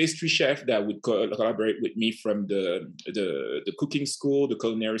pastry chef that would collaborate with me from the cooking school, the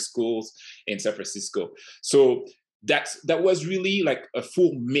culinary schools in San Francisco. So that was really like a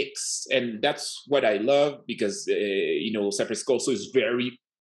full mix, and that's what I love because San Francisco also is very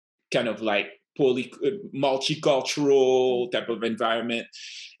kind of like multicultural type of environment.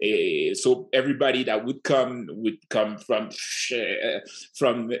 So everybody that would come from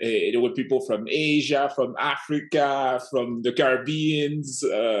there were people from Asia, from Africa, from the Caribbeans,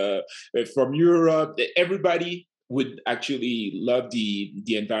 from Europe. Everybody would actually love the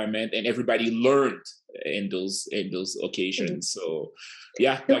environment, and everybody learned in those occasions. So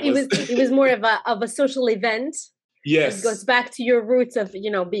yeah, so it was more of a social event. Yes, it goes back to your roots of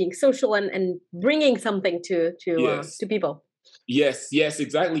being social and bringing something to people. Yes,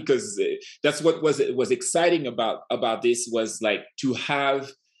 exactly, because that's what was exciting about this was like to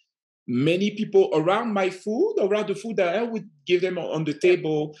have many people around the food that I would give them on the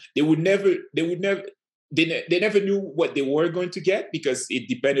table. They never knew what they were going to get because it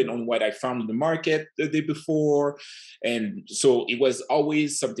depended on what I found in the market the day before. And so it was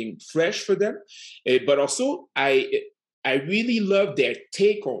always something fresh for them. But also I really loved their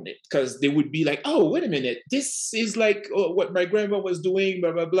take on it because they would be like, oh, wait a minute, this is like what my grandma was doing,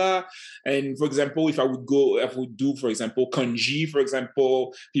 blah, blah, blah. And for example, if I would do, for example, congee, for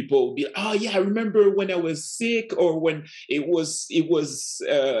example, people would be like, oh yeah, I remember when I was sick or when it was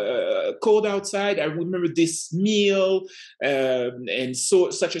cold outside. I remember this meal and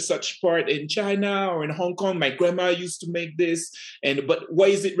so such and such part in China or in Hong Kong. My grandma used to make this. But why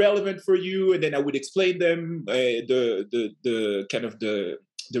is it relevant for you? And then I would explain them the kind of the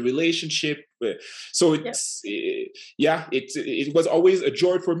relationship. So it was always a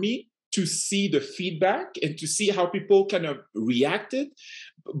joy for me to see the feedback and to see how people kind of reacted,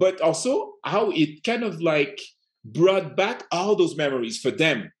 but also how it kind of like brought back all those memories for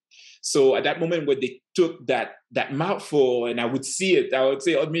them. So at that moment when they took that mouthful and I would see it, I would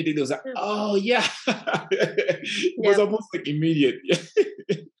say immediately, it was like, oh yeah. It was almost like immediate.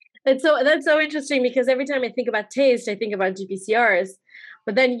 That's so interesting because every time I think about taste, I think about GPCRs,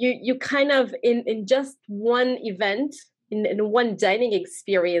 but then you kind of in just one event, in one dining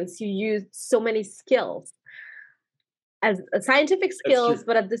experience, you use so many skills as scientific skills,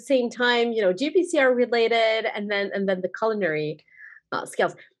 but at the same time, GPCR related, and then the culinary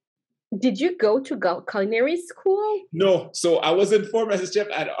skills. Did you go to culinary school? No, so I wasn't formed as a chef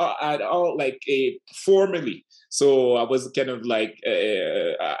at all, like formally. So I was kind of like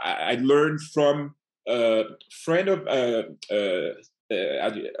I learned from a friend of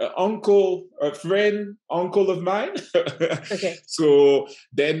a friend, uncle of mine. Okay. So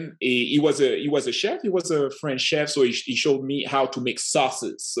then he was a chef. He was a French chef. So he showed me how to make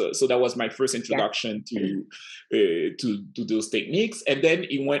sauces. So that was my first introduction to those techniques. And then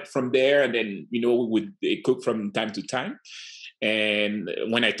he went from there. And then we would cook from time to time. And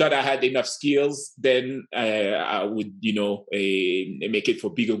when I thought I had enough skills, then I would, make it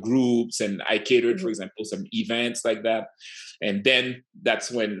for bigger groups. And I catered, for example, some events like that. And then that's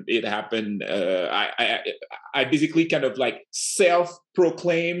when it happened. I basically kind of like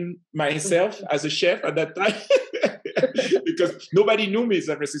self-proclaimed myself as a chef at that time. Because nobody knew me in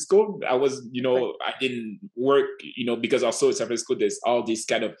San Francisco. I was, I didn't work, because also in San Francisco, there's all this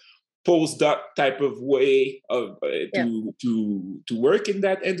kind of postdoc type of way of to work in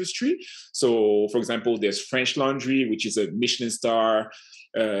that industry. So, for example, there's French Laundry, which is a Michelin star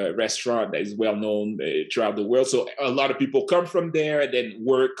restaurant that is well known throughout the world. So a lot of people come from there and then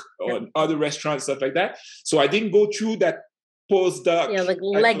work on other restaurants, stuff like that. So I didn't go through that postdoc, like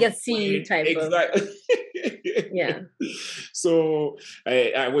legacy type exactly. Yeah. So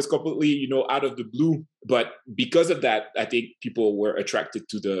I was completely, out of the blue. But because of that, I think people were attracted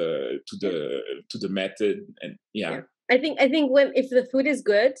to the method, and I think if the food is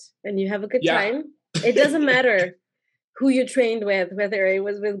good and you have a good time, it doesn't matter who you trained with, whether it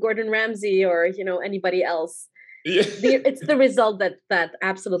was with Gordon Ramsay or anybody else. Yeah. It's the result that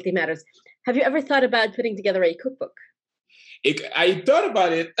absolutely matters. Have you ever thought about putting together a cookbook? I thought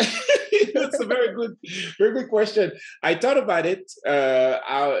about it. That's a very good question. I thought about it.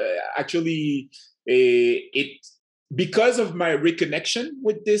 Because of my reconnection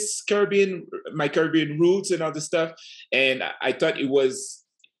with this my Caribbean roots and all the stuff, and I thought it was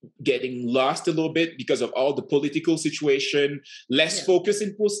getting lost a little bit because of all the political situation. Less focus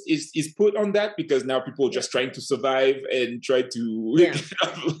is put on that because now people are just trying to survive and try to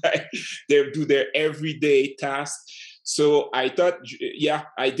do their everyday tasks. So I thought,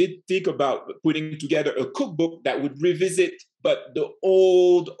 I did think about putting together a cookbook that would revisit, but the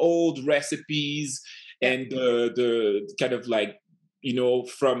old recipes and the kind of like,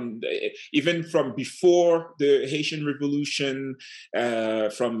 even from before the Haitian Revolution,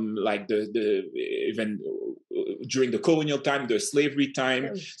 from like even during the colonial time, the slavery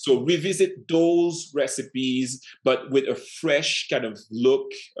time. So revisit those recipes, but with a fresh kind of look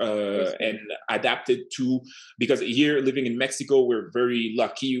and adapted to, because here living in Mexico, we're very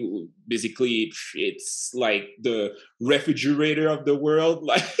lucky. Basically, it's like the refrigerator of the world,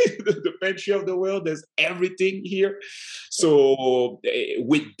 like the pantry of the world. There's everything here. So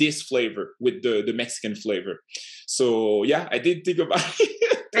with this flavor, with the Mexican flavor. So I did think about it.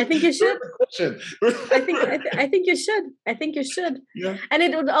 I think you should. I think you should. I think you should. Yeah. And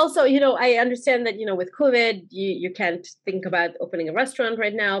it would also, I understand that, with COVID, you can't think about opening a restaurant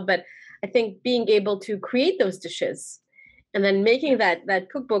right now, but I think being able to create those dishes and then making that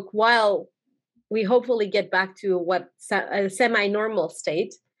cookbook while we hopefully get back to a semi-normal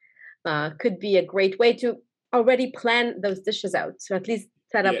state could be a great way to already plan those dishes out. So at least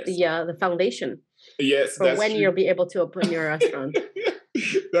set up the foundation. Yes, for when you'll be able to open your restaurant.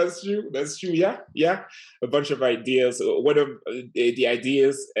 That's true. Yeah. A bunch of ideas. One of the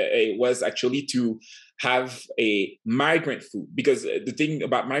ideas was actually to have a migrant food, because the thing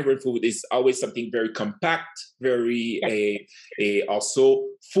about migrant food is always something very compact, very also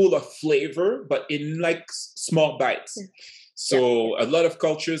full of flavor, but in like small bites. Yeah. So a lot of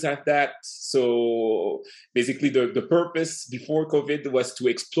cultures have that. So basically the purpose before COVID was to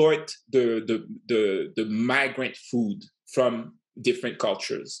exploit the migrant food from different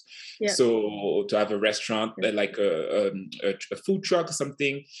cultures. Yeah. So to have a restaurant like a food truck or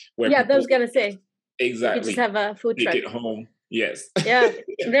something where I was gonna say exactly you just have a food truck. Take it home. Yes. Yeah.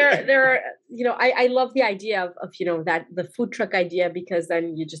 There are, I love the idea of that the food truck idea, because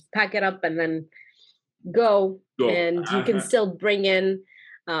then you just pack it up and then go. And you can still bring in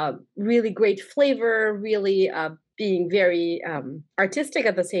really great flavor, really being very artistic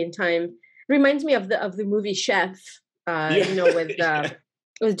at the same time. It reminds me of the movie Chef, with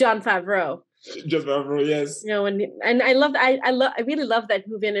Jon Favreau. Jon Favreau, yes. And I really love that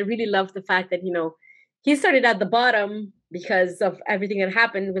movie, and I really love the fact that he started at the bottom because of everything that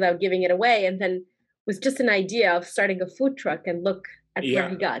happened without giving it away, and then was just an idea of starting a food truck, and look at where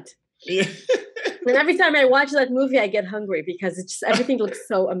he got. Yeah. And every time I watch that movie, I get hungry because it's just everything looks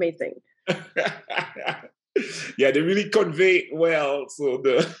so amazing. Yeah, they really convey well. So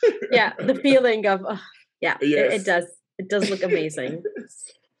the feeling of it does look amazing.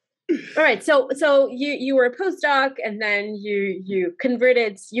 All right, so you were a postdoc, and then you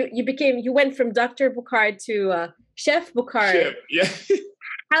converted. You went from Dr. Boucard to Chef Boucard. Chef, yeah.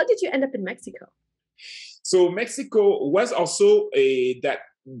 How did you end up in Mexico? So Mexico was also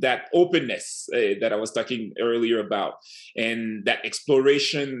that openness that I was talking earlier about, and that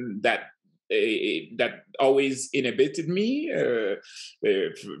exploration that always inhibited me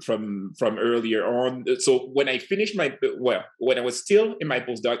from earlier on. So when I finished when I was still in my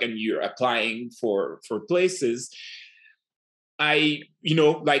postdoc and you're applying for places, I,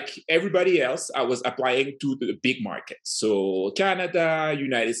 like everybody else, I was applying to the big markets. So Canada,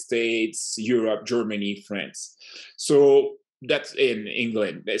 United States, Europe, Germany, France. So that's in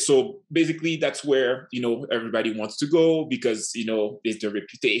England. So basically that's where, everybody wants to go because, it's the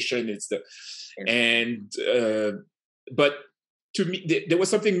reputation, but to me, there was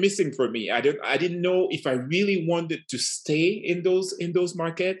something missing for me. I didn't know if I really wanted to stay in those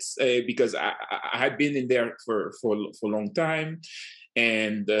markets because I had been in there for a long time,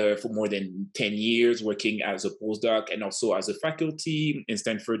 and for more than 10 years working as a postdoc and also as a faculty in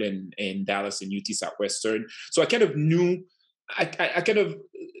Stanford and in Dallas and UT Southwestern. So I kind of knew, I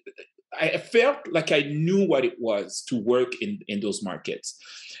felt like I knew what it was to work in those markets,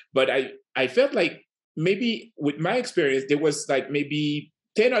 but I felt like maybe with my experience, there was like maybe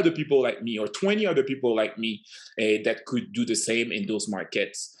 10 other people like me or 20 other people like me that could do the same in those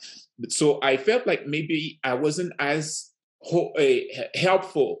markets. So I felt like maybe I wasn't as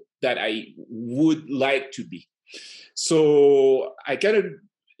helpful that I would like to be. So I kind of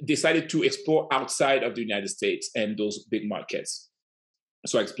decided to explore outside of the United States and those big markets.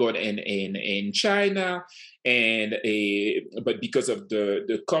 So I explored in China, but because of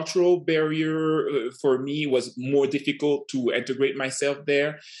the cultural barrier for me, it was more difficult to integrate myself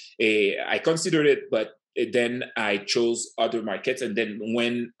there. I considered it, but then I chose other markets. And then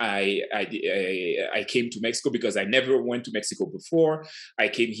when I came to Mexico, because I never went to Mexico before, I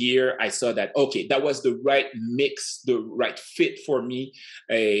came here, I saw that, okay, that was the right mix, the right fit for me,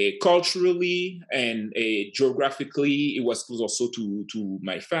 culturally and geographically. It was close also to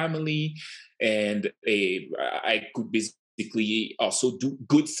my family. And I could basically also do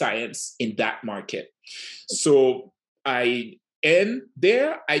good science in that market. So I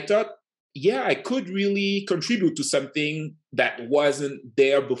thought, yeah, I could really contribute to something that wasn't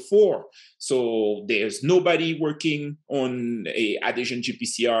there before. So there's nobody working on adhesion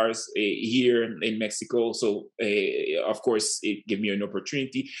GPCRs here in Mexico. So of course, it gave me an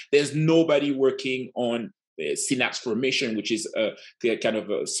opportunity. There's nobody working on synapse formation, which is a kind of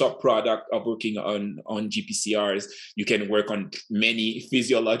a sub-product of working on GPCRs. You can work on many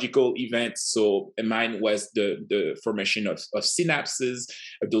physiological events. So mine was the formation of synapses,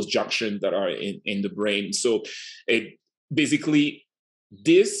 of those junctions that are in the brain. So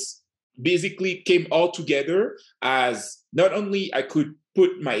this came all together as not only I could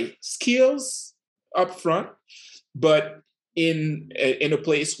put my skills up front, but in a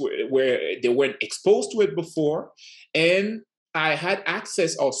place where they weren't exposed to it before. And I had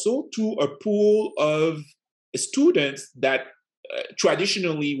access also to a pool of students that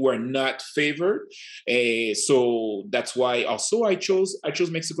traditionally were not favored. So that's why also I chose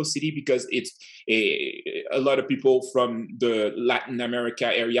Mexico City, because it's a lot of people from the Latin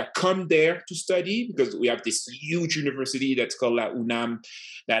America area come there to study, because we have this huge university that's called La UNAM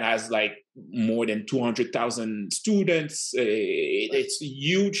that has like more than 200,000 students. It's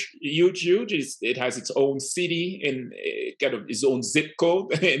huge. It has its own city and kind of its own zip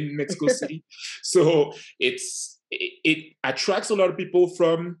code in Mexico City. So it attracts a lot of people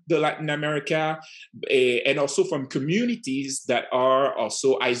from the Latin America and also from communities that are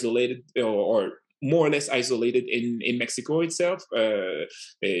also isolated or more or less isolated in Mexico itself.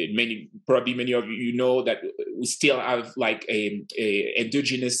 Many of you know that we still have like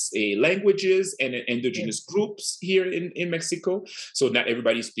indigenous languages and indigenous groups here in Mexico. So not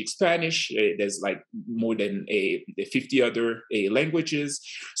everybody speaks Spanish. There's like more than 50 other languages.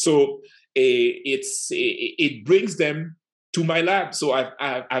 So it brings them to my lab. So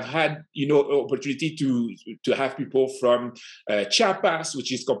I've had opportunity to have people from Chiapas,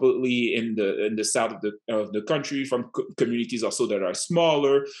 which is completely in the south of the country, from communities also that are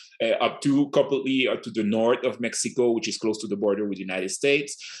smaller, up to the north of Mexico, which is close to the border with the United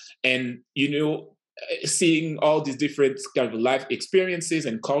States, and seeing all these different kind of life experiences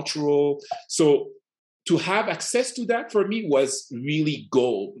and cultural. So to have access to that for me was really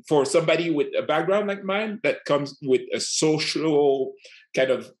gold for somebody with a background like mine that comes with a social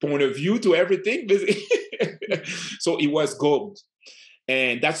kind of point of view to everything. So it was gold.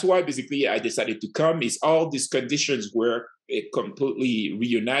 And that's why basically I decided to come, is all these conditions were completely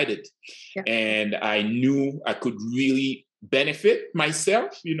reunited. Yeah. And I knew I could really benefit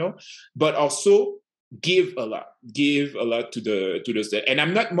myself, but also give a lot to the, and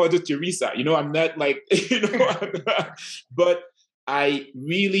I'm not Mother Teresa, I'm not like, but I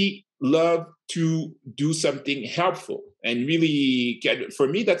really love to do something helpful, and really, for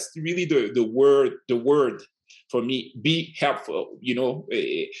me, that's really the word for me. Be helpful,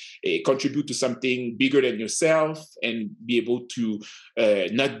 contribute to something bigger than yourself, and be able to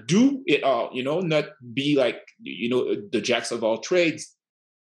not do it all, not be like, the jacks of all trades.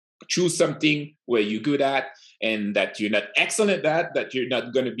 Choose something where you're good at, and that you're not excellent at, that you're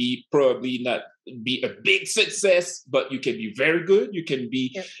not going to be probably not be a big success, but you can be very good. You can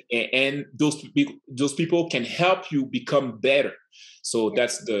be, and those people can help you become better. So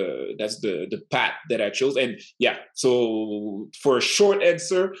that's the path that I chose. And so for a short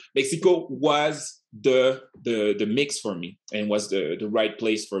answer, Mexico was the mix for me, and was the right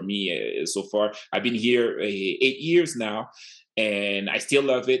place for me so far. I've been here 8 years now, and I still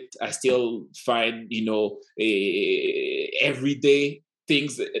love it. I still find, everyday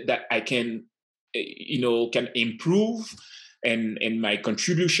things that I can, can improve, and my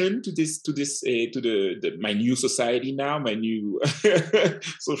contribution to my new society now, my new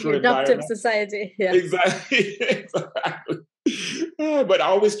social adoptive society. Yeah. Exactly. But I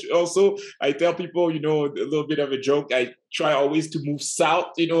always also, I tell people, a little bit of a joke. I try always to move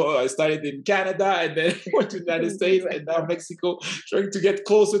south. I started in Canada, and then went to the United States, and now Mexico, trying to get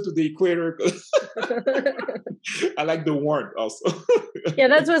closer to the equator. I like the warmth also. Yeah,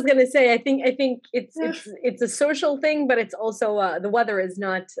 that's what I was gonna say. I think it's a social thing, but it's also the weather is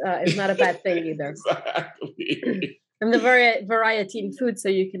not a bad thing either. Exactly. And the variety in food, so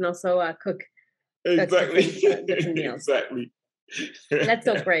you can also cook. Exactly. Different meals. Exactly. That's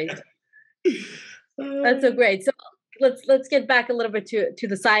so great. That's so great. So let's get back a little bit to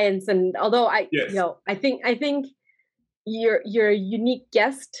the science. And although I think you're a unique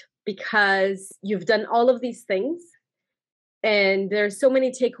guest, because you've done all of these things, and there's so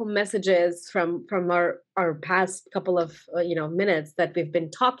many take-home messages from our past couple of minutes that we've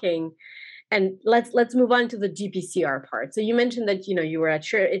been talking. And let's move on to the GPCR part. So you mentioned that you were in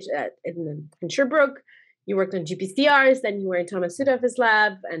Sherbrooke, you worked on GPCRs, then you were in Thomas Südhofer's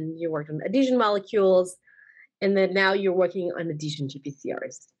lab, and you worked on adhesion molecules, and then now you're working on adhesion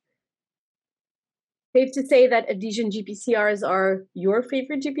GPCRs. Safe to say that adhesion GPCRs are your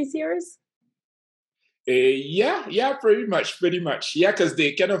favorite GPCRs? Yeah, pretty much. Yeah, because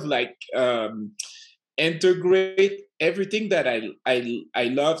they kind of like integrate everything that I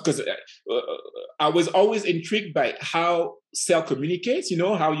love, because I was always intrigued by how cell communicates,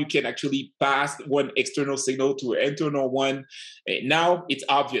 how you can actually pass one external signal to an internal one. Now it's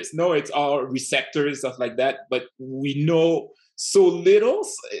obvious. No, it's all receptors, stuff like that, but we know so little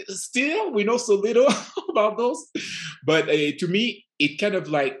still. We know so little about those. But to me, it kind of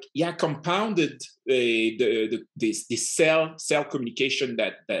like, compounded the cell communication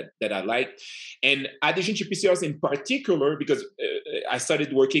that I like. And adhesion GPCRs in particular, because I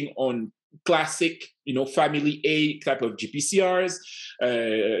started working on classic, family A type of GPCRs,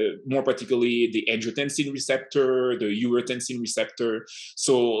 more particularly the angiotensin receptor, the urotensin receptor.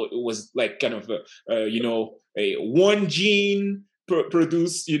 So it was like kind of a one gene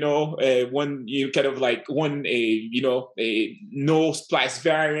produce, one, kind of like one, a no splice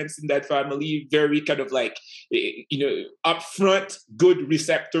variants in that family, very kind of like, upfront, good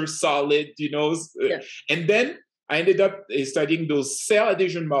receptor, solid, and then I ended up studying those cell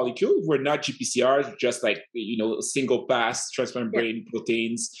adhesion molecules, were not GPCRs, just like, single pass transmembrane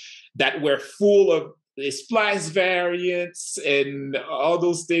proteins that were full of splice variants and all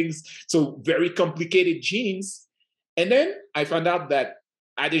those things. So very complicated genes. And then I found out that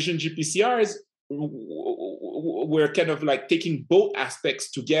adhesion GPCRs were kind of like taking both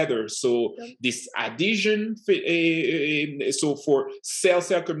aspects together. So this adhesion, so for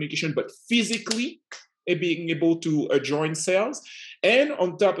cell communication, but physically being able to join cells. And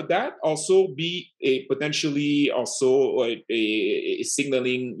on top of that, also be potentially also a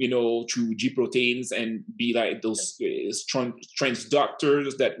signaling, through G proteins, and be like those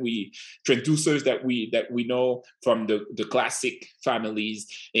transducers that we know from the classic families.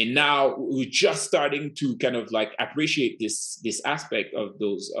 And now we're just starting to kind of like appreciate this aspect of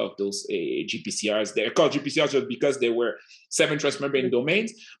those GPCRs. They're called GPCRs just because they were 7 transmembrane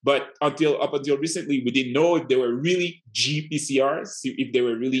domains, but up until recently, we didn't know if they were really GPCRs, if they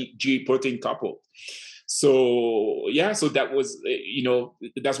were really G protein coupled. So so that was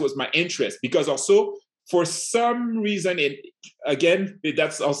that was my interest, because also for some reason, and again,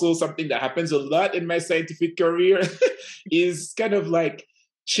 that's also something that happens a lot in my scientific career, is kind of like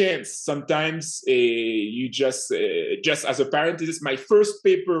chance. Sometimes you just as a parenthesis, my first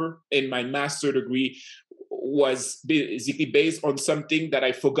paper in my master degree was basically based on something that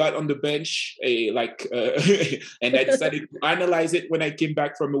I forgot on the bench, and I decided to analyze it when I came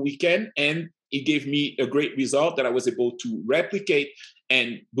back from a weekend, and it gave me a great result that I was able to replicate,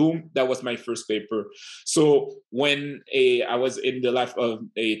 and boom, that was my first paper. So when I was in the life of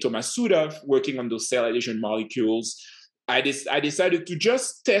Thomas Sudoff working on those cell adhesion molecules, I decided to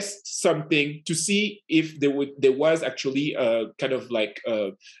just test something to see if there was actually a kind of like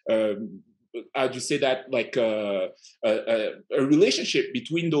how do you say that, like a relationship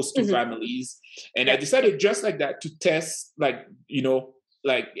between those two families. And I decided just like that to test, like,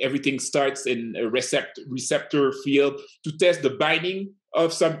 like everything starts in a receptor field, to test the binding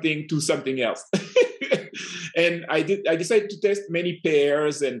of something to something else. And I decided to test many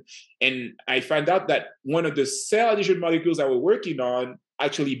pairs, and I found out that one of the cell adhesion molecules I was working on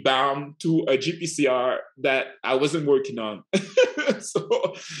actually bound to a GPCR that I wasn't working on.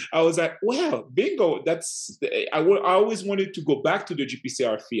 So I was like, wow, bingo. I always wanted to go back to the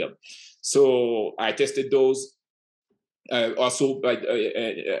GPCR field. So I tested those also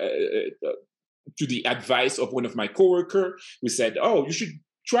to the advice of one of my coworkers, who said, oh, you should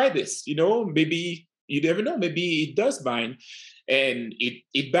try this. Maybe, you never know, maybe it does bind. And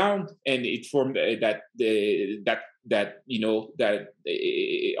it bound, and it formed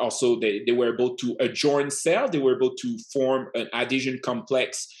also they were able to adjoin cell. They were able to form an adhesion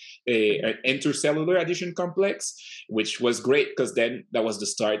complex, an intercellular adhesion complex, which was great, because then that was the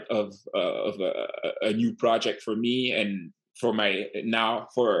start of a new project for me and for my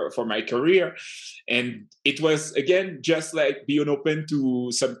career. And it was, again, just like being open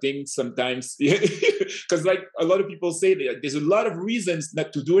to something sometimes, because like a lot of people say, there's a lot of reasons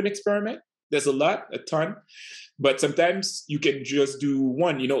not to do an experiment. There's a ton, but sometimes you can just do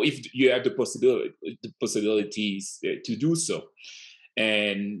one, if you have the possibilities to do so.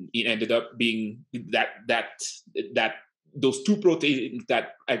 And it ended up being that those two proteins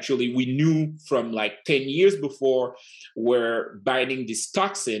that actually we knew from like 10 years before were binding this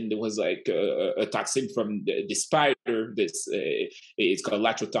toxin. There was like a toxin from the spider. It's called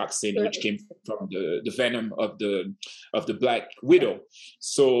latrotoxin, which came from the venom of the black widow.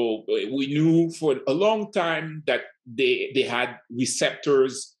 So we knew for a long time that they had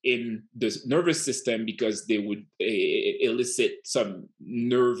receptors in the nervous system, because they would elicit some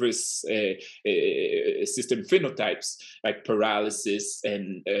nervous system phenotypes like paralysis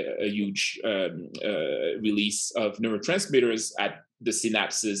and a huge release of neurotransmitters at the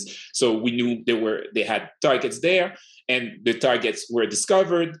synapses. So we knew they had targets there, and the targets were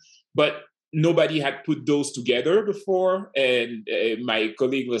discovered, but nobody had put those together before. And my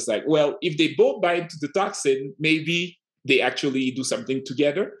colleague was like, well, if they both bind to the toxin, maybe they actually do something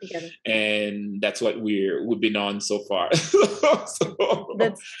together. And that's what we've been on so far.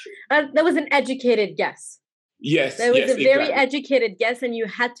 That was an educated guess. Yes, that was a very educated guess, and you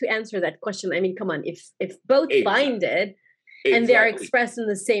had to answer that question. I mean, come on, if both binded and they are expressed in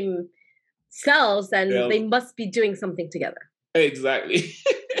the same cells, then they must be doing something together. Exactly.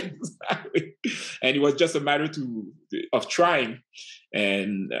 Exactly. And it was just a matter of trying.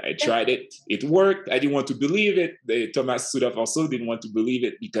 And I tried it. It worked. I didn't want to believe it. Thomas Sudoff also didn't want to believe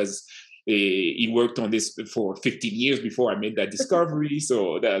it, because he worked on this for 15 years before I made that discovery.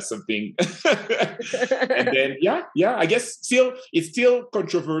 So that's something. And then, I guess it's still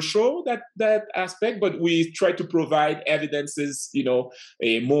controversial, that aspect, but we try to provide evidences,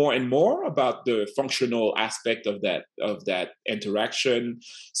 more and more about the functional aspect of that interaction,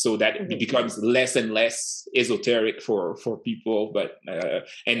 so that it becomes less and less esoteric for people, but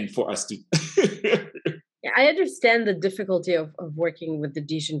and for us too. Yeah, I understand the difficulty of working with the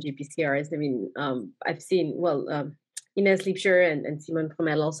adhesion GPCRs. I mean, I've seen, Ines Liebscher and Simon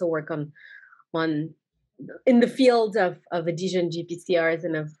Fromel also work on in the field of adhesion GPCRs,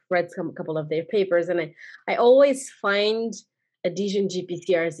 and I've read a couple of their papers, and I always find adhesion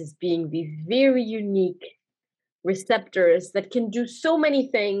GPCRs as being these very unique receptors that can do so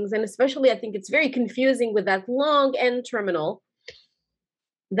many things, and especially I think it's very confusing with that long N terminal.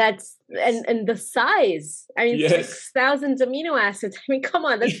 That's and the size. I mean, 6,000 amino acids. I mean, come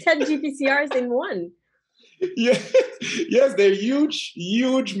on, that's 10 GPCRs in one. Yes, they're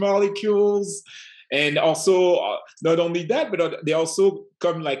huge molecules, and also not only that, but they also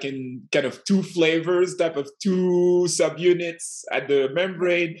come like in kind of two flavors, type of two subunits at the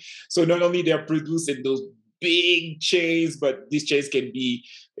membrane. So not only they're produced in those big chains, but these chains can be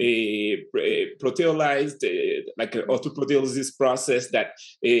proteolyzed, like an autoproteolysis process that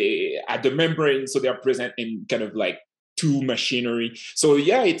at the membrane, so they are present in kind of like to machinery. So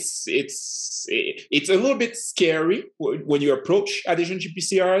yeah, it's a little bit scary when you approach adhesion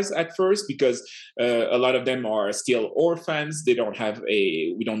GPCRs at first, because a lot of them are still orphans. We don't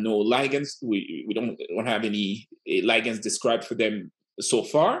know ligands. We don't have any ligands described for them so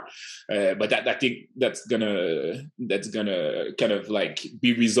far, but I think that's gonna kind of like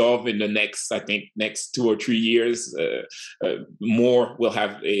be resolved in the next 2 or 3 years. More will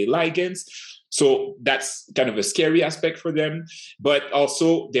have a ligands. So that's kind of a scary aspect for them. But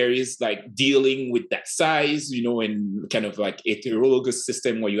also there is like dealing with that size, in kind of like heterologous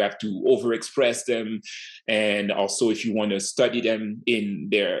system where you have to overexpress them. And also if you want to study them in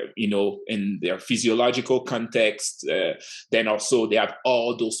their, in their physiological context, then also they have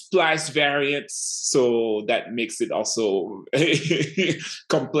all those splice variants. So that makes it also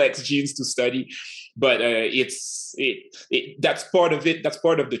complex genes to study. But that's part of it. That's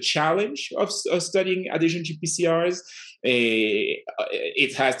part of the challenge of studying adhesion GPCRs.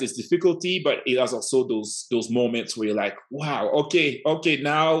 It has this difficulty, but it has also those moments where you're like, wow, okay,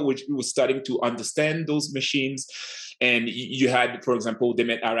 now we're starting to understand those machines. And you had, for example,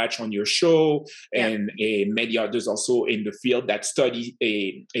 Demet Arach on your show, and many others also in the field that study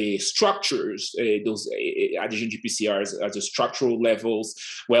structures, those adhesion GPCRs at the structural levels.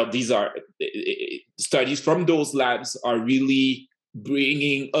 Well, these are studies from those labs are really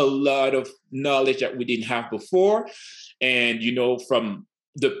bringing a lot of knowledge that we didn't have before. And, from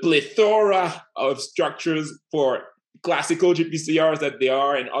the plethora of structures for classical GPCRs that they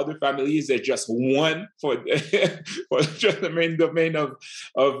are in other families, there's just one for just the main domain of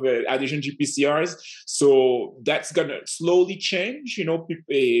adhesion GPCRs. So that's going to slowly change.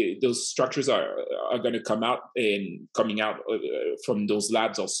 Those structures are going to coming out from those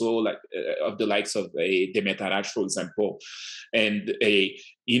labs also, like of the likes of Demet Arach, for example, and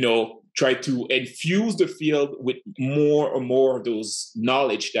try to infuse the field with more and more of those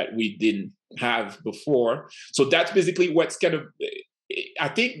knowledge that we didn't have before. So that's basically what's kind of, I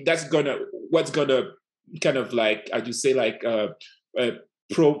think that's what's gonna kind of like, as you say, like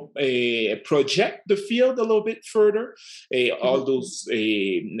project the field a little bit further, all those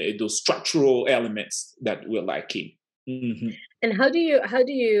structural elements that we're lacking. Mm-hmm. And how do you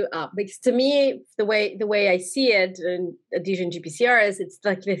because to me, the way I see it in adhesion GPCRs, it's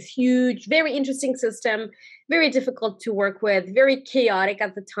like this huge, very interesting system, very difficult to work with, very chaotic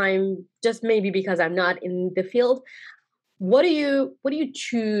at the time, just maybe because I'm not in the field. How do you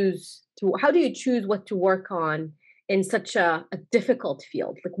choose what to work on in such a difficult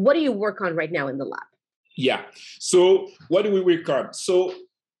field? Like, what do you work on right now in the lab? Yeah. So what do we work on? So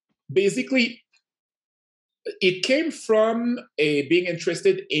basically, it came from being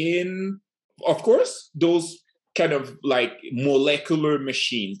interested in, of course, those kind of like molecular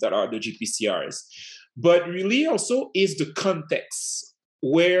machines that are the GPCRs, but really also is the context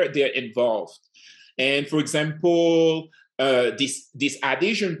where they're involved. And for example, these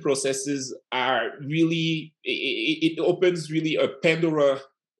adhesion processes are really, it opens really a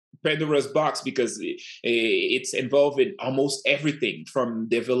Pandora's box, because it's involved in almost everything from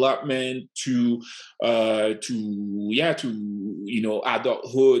development to adulthood,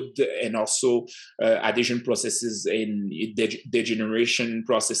 and also adhesion processes and degeneration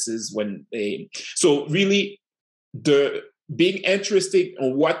processes. So really, the being interested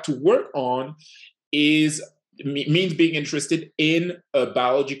in what to work on means being interested in a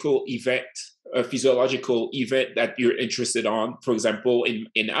biological event, a physiological event that you're interested on. For example,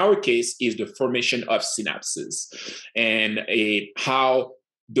 in our case, is the formation of synapses, and how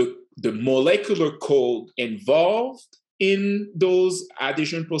the molecular code involved in those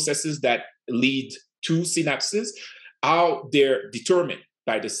adhesion processes that lead to synapses, how they're determined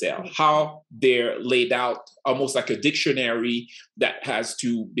by the cell, how they're laid out almost like a dictionary that has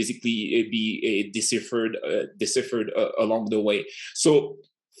to basically be deciphered along the way. So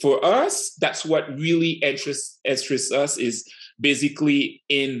for us, that's what really interests us, is basically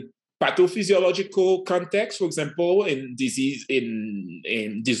in pathophysiological context, for example, in disease,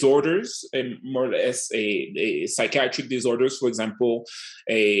 in disorders, and more or less a psychiatric disorders, for example,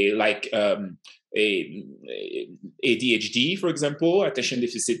 ADHD, for example, attention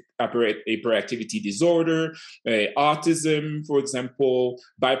deficit hyperactivity disorder, autism, for example,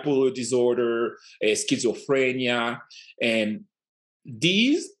 bipolar disorder, schizophrenia, and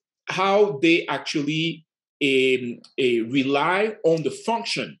these, how they actually rely on the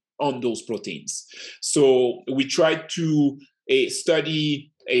function on those proteins. So we try to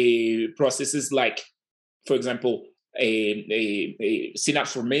study processes like, for example, a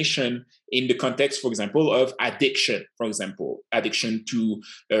synapse formation in the context, for example, of addiction. For example, addiction to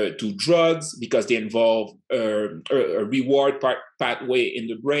drugs, because they involve a reward pathway in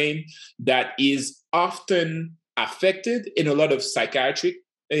the brain that is often affected in a lot of psychiatric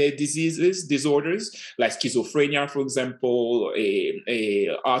disorders like schizophrenia, for example,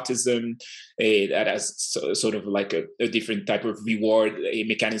 autism, that has sort of like a different type of reward, a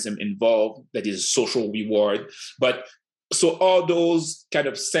mechanism involved that is social reward. But so all those kind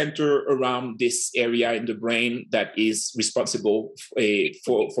of center around this area in the brain that is responsible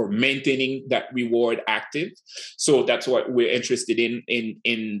for maintaining that reward active. So that's what we're interested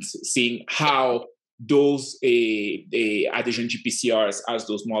in seeing how those adhesion GPCRs as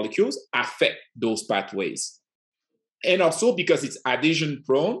those molecules affect those pathways. And also because it's adhesion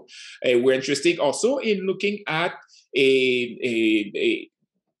prone, we're interested also in looking at a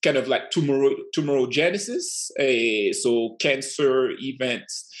kind of like tumorogenesis, so cancer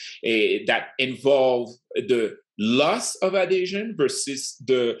events that involve the loss of adhesion versus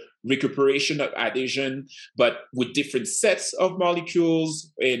the recuperation of adhesion, but with different sets of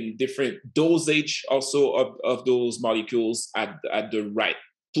molecules and different dosage also of those molecules at the right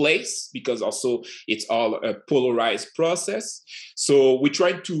place, because also it's all a polarized process. So we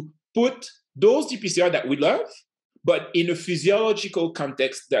try to put those GPCR that we love, but in a physiological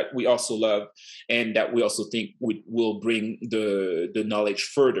context that we also love and that we also think will bring the knowledge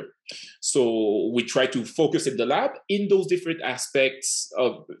further. So we try to focus in the lab in those different aspects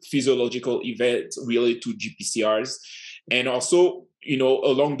of physiological events related to GPCRs, and also,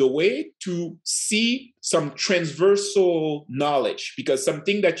 along the way to see some transversal knowledge, because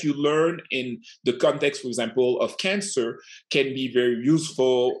something that you learn in the context, for example, of cancer can be very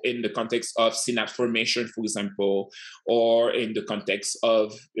useful in the context of synapse formation, for example, or in the context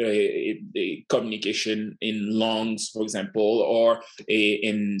of the communication in lungs, for example, or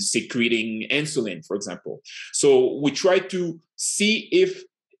in secreting insulin, for example. So we try to see if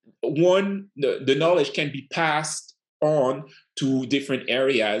the knowledge can be passed on to different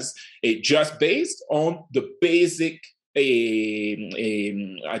areas, just based on the basic,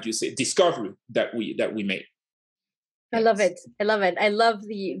 discovery that we made. I love it. I love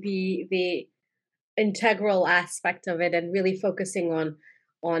the integral aspect of it, and really focusing on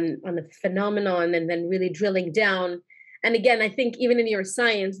the phenomenon, and then really drilling down. And again, I think even in your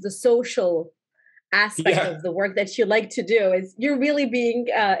science, the social aspect of the work that you like to do is you're really being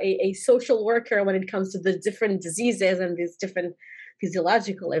a social worker when it comes to the different diseases and these different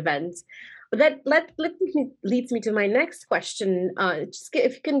physiological events. But that leads me to my next question. Just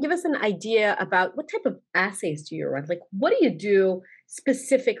if you can give us an idea about what type of assays do you run? Like, what do you do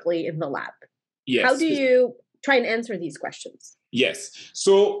specifically in the lab? Yes. How do you try and answer these questions? Yes.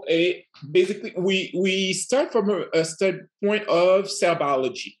 So basically, we start from a standpoint of cell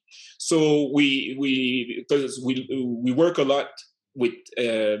biology. So we work a lot with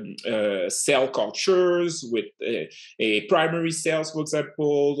cell cultures, with primary cells, for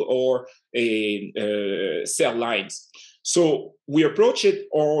example, or cell lines. So we approach it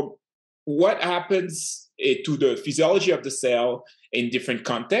on what happens to the physiology of the cell in different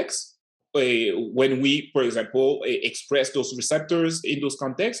contexts. When we, for example, express those receptors in those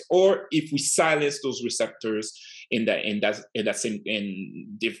contexts, or if we silence those receptors in that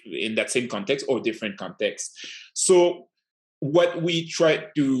same context or different contexts. So what we try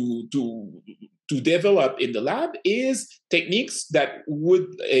to develop in the lab is techniques that would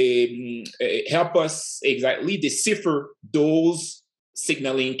help us exactly decipher those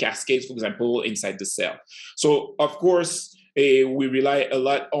signaling cascades, for example, inside the cell. So of course, we rely a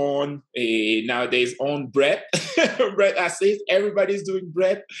lot on nowadays on breath assays. Everybody's doing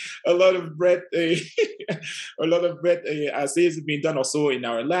breath. A lot of breath assays have been done also in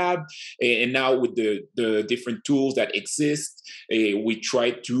our lab. And now with the different tools that exist, we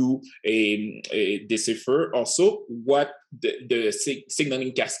try to decipher also what the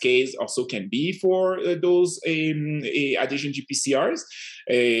signaling cascades also can be for those adhesion GPCRs,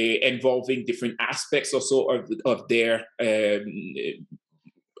 involving different aspects also of their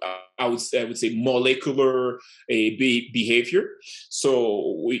I would say molecular behavior.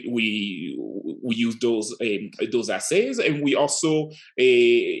 So we use those assays, and we also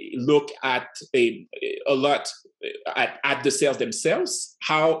look at a lot at the cells themselves,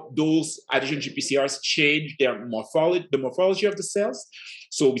 how those adhesion GPCRs change the morphology of the cells.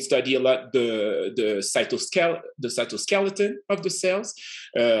 So we study a lot the cytoskeleton of the cells.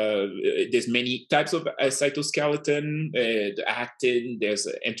 There's many types of cytoskeleton, the actin, there's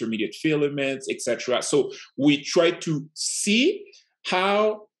intermediate filaments, etc. So we try to see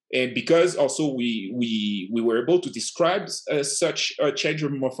how And because also we were able to describe such a change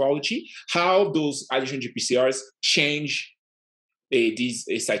of morphology, how those adhesion GPCRs change these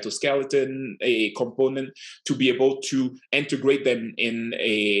cytoskeleton component to be able to integrate them in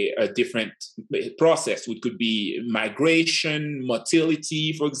a different process, which could be migration,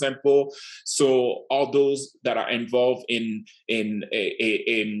 motility, for example. So all those that are involved in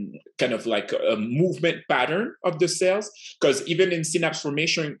kind of like a movement pattern of the cells, because even in synapse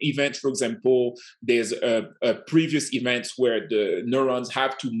formation events, for example, there's a previous events where the neurons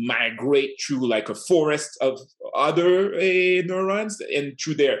have to migrate through like a forest of other neurons, and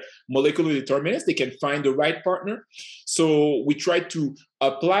through their molecular determinants, they can find the right partner. So we try to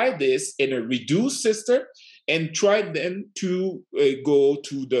apply this in a reduced system and try then to go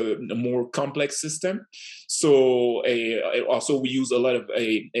to the more complex system. So also we use a lot of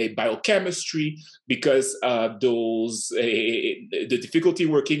biochemistry because the difficulty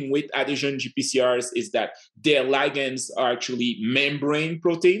working with adhesion GPCRs is that their ligands are actually membrane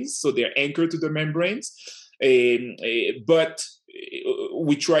proteins, so they're anchored to the membranes. But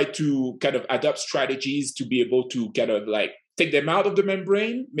we try to kind of adopt strategies to be able to kind of like take them out of the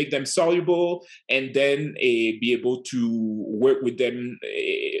membrane, make them soluble, and then be able to work with them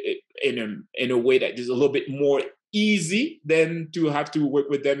in a way that is a little bit more easy than to have to work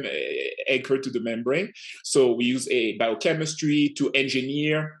with them anchored to the membrane. So we use a biochemistry to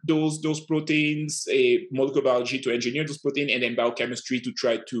engineer those proteins, a molecular biology to engineer those proteins, and then biochemistry to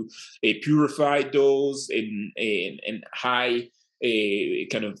try to purify those in high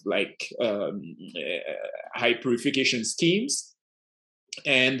kind of like high purification schemes.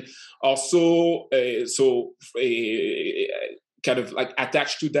 And also, kind of like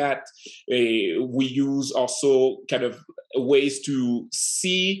attached to that, we use also kind of ways to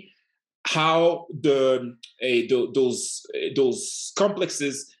see how those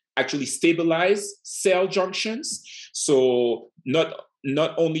complexes actually stabilize cell junctions. So not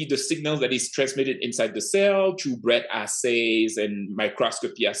only the signals that is transmitted inside the cell through Brett assays and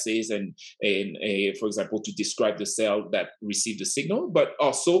microscopy assays and for example, to describe the cell that received the signal, but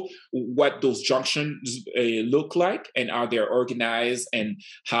also what those junctions look like and how they're organized and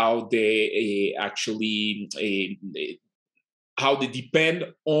how they actually how they depend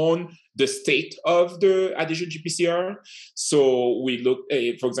on the state of the adhesion GPCR. So we look,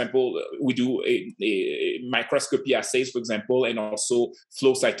 for example, we do a microscopy assays, for example, and also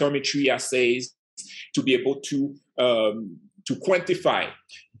flow cytometry assays to be able to quantify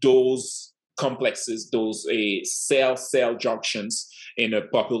those complexes, those cell junctions in a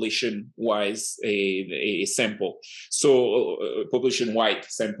population-wise a sample, so population-wide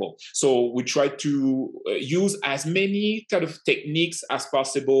sample. So we try to use as many kind of techniques as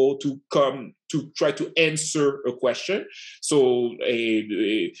possible to try to answer a question. So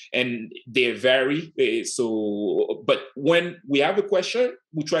and they vary. But when we have a question,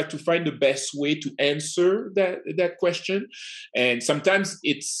 we try to find the best way to answer that question. And sometimes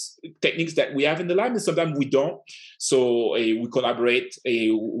it's techniques that we have in the lab, and sometimes we don't. So we collaborate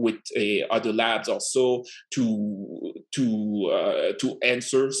with other labs also to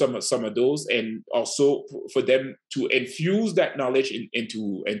answer some of those, and also for them to infuse that knowledge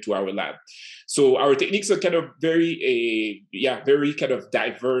into our lab. So our techniques are kind of very kind of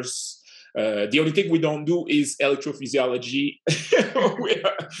diverse. The only thing we don't do is electrophysiology.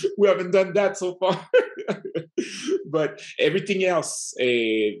 We haven't done that so far. But everything else,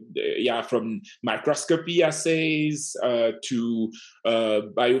 from microscopy assays to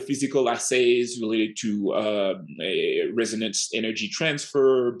biophysical assays related to resonance energy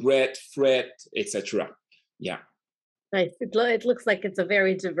transfer, Brett, FRET, etc. Yeah. Nice. It looks like it's a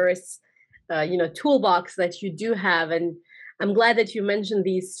very diverse toolbox that you do have. And I'm glad that you mentioned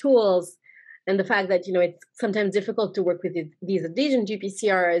these tools and the fact that, it's sometimes difficult to work with these adhesion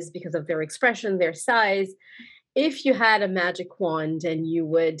GPCRs because of their expression, their size. If you had a magic wand and you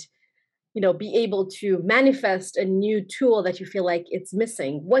would, be able to manifest a new tool that you feel like it's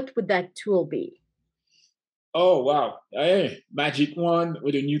missing, what would that tool be? Oh, wow. Hey, magic wand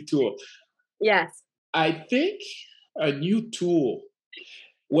with a new tool. Yes. I think a new tool.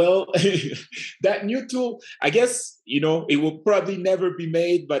 Well, that new tool, I guess, it will probably never be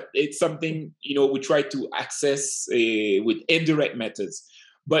made, but it's something, we try to access with indirect methods.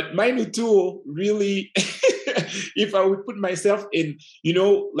 But my new tool really, if I would put myself in,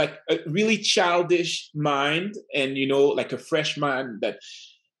 like a really childish mind and, like a fresh mind, that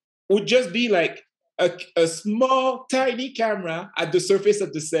would just be like a small, tiny camera at the surface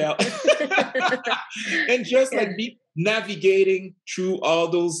of the cell and just like be navigating through all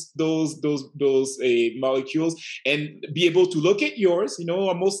those molecules and be able to locate yours,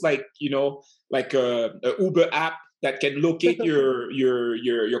 almost like, like a Uber app that can locate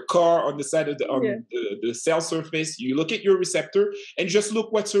your car on the side of the cell surface. You look at your receptor and just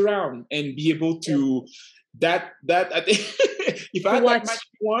look what's around and be able to that I think if I had that magic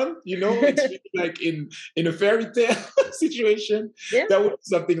wand, it's really like in a fairy tale situation, that would be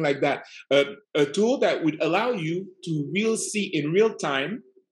something like that. A tool that would allow you to see in real time,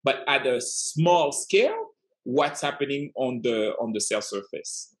 but at a small scale, what's happening on the cell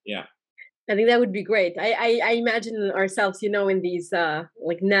surface. Yeah. I think that would be great. I imagine ourselves, in these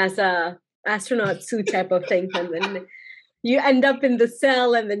like NASA astronaut suit type of things, and then you end up in the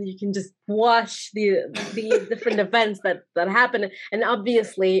cell, and then you can just watch the different events that happen. And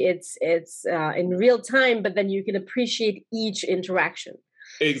obviously, it's in real time, but then you can appreciate each interaction.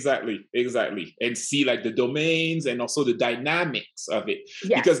 Exactly, and see like the domains and also the dynamics of it,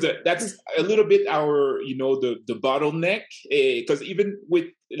 because that's a little bit our the bottleneck. Because even with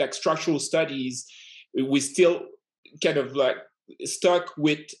like structural studies, we still kind of like stuck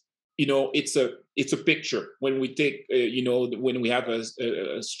with it's a picture. When we take when we have a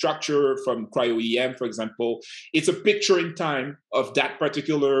structure from cryo-EM, for example, it's a picture in time of that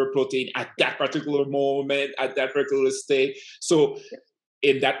particular protein at that particular moment, at that particular state. So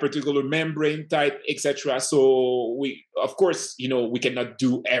in that particular membrane type, etc. So we, of course, we cannot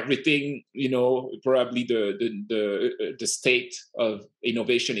do everything. Probably the state of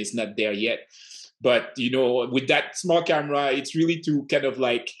innovation is not there yet. But with that small camera, it's really to kind of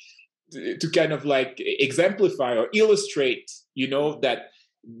like exemplify or illustrate, that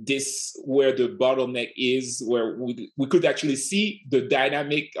this where the bottleneck is, where we could actually see the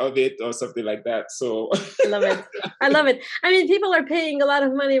dynamic of it or something like that. So I love it. I mean, people are paying a lot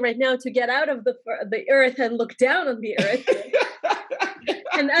of money right now to get out of the earth and look down on the earth.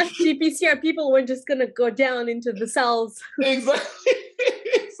 And us GPCR people, we're just going to go down into the cells. Exactly.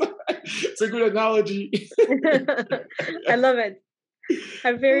 It's a good analogy. I love it.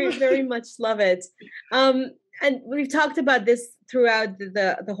 I very, very much love it. And we've talked about this throughout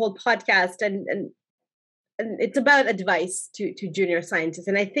the whole podcast, and it's about advice to junior scientists.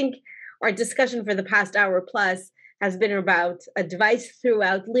 And I think our discussion for the past hour plus has been about advice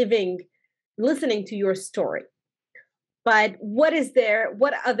throughout listening to your story. But what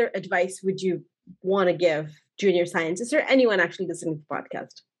other advice would you want to give junior scientists or anyone actually listening to the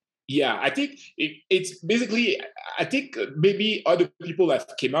podcast? Yeah, I think it's basically, I think maybe other people have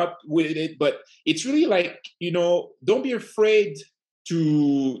came up with it, but it's really like, don't be afraid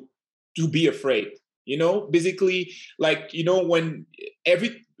to be afraid, basically like, when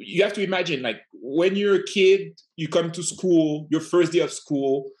you have to imagine, like when you're a kid, you come to school, your first day of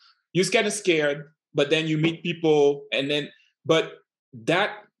school, you're kind of scared, but then you meet people but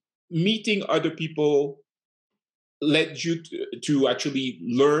that meeting other people led you to actually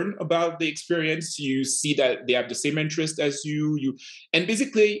learn about the experience. You see that they have the same interest as you, and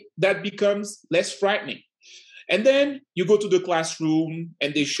basically that becomes less frightening. And then you go to the classroom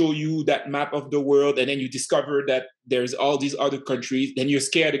and they show you that map of the world, and then you discover that there's all these other countries. Then you're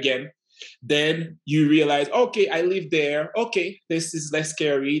scared again. Then you realize, okay, I live there. Okay, this is less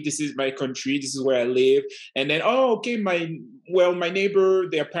scary. This is my country. This is where I live. And then, okay, my neighbor,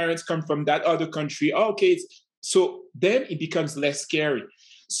 their parents come from that other country. Okay, so then it becomes less scary.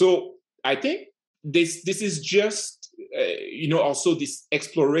 So I think this is just, also this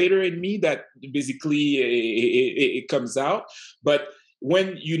explorator in me that basically it comes out. But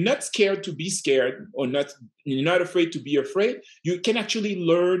when you're not scared to be scared, or you're not afraid to be afraid, you can actually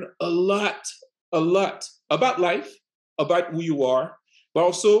learn a lot about life, about who you are, but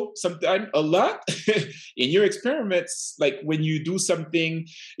also sometimes a lot in your experiments. Like when you do something,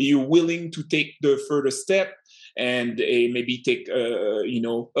 you're willing to take the further step and maybe take a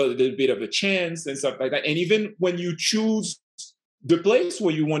little bit of a chance and stuff like that. And even when you choose the place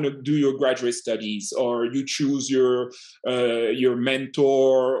where you want to do your graduate studies, or you choose your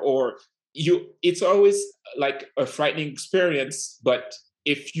mentor, or it's always like a frightening experience. But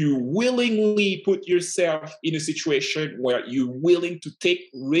if you willingly put yourself in a situation where you're willing to take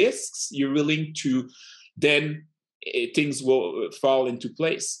risks, you're willing to, then things will fall into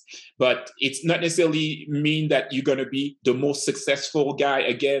place. But it's not necessarily mean that you're going to be the most successful guy,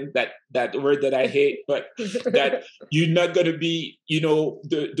 again, that word that I hate, but that you're not going to be,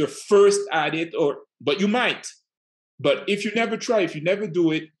 the first at it, but you might. But if you never try, if you never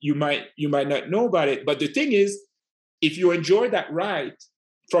do it, you might not know about it. But the thing is, if you enjoy that ride,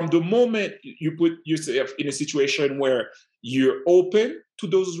 from the moment you put yourself in a situation where you're open to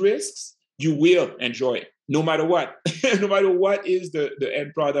those risks, you will enjoy it, no matter what. No matter what is the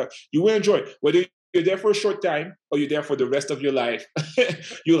end product, you will enjoy it. Whether you're there for a short time or you're there for the rest of your life,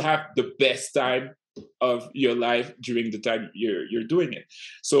 you'll have the best time of your life during the time you're doing it.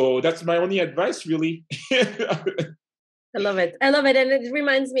 So that's my only advice, really. I love it. I love it. And it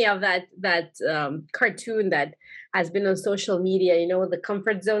reminds me of that cartoon that has been on social media, the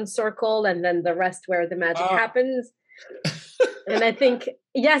comfort zone circle and then the rest where the magic happens. And I think,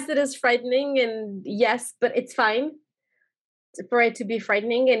 yes, it is frightening, and yes, but it's fine for it to be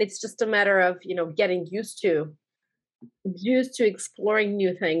frightening. And it's just a matter of, getting used to exploring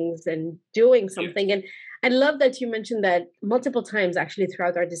new things and doing something. Yeah. And I love that you mentioned that multiple times actually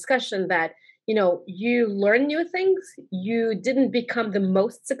throughout our discussion, that you learn new things. You didn't become the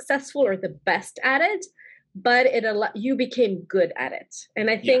most successful or the best at it, but you became good at it. And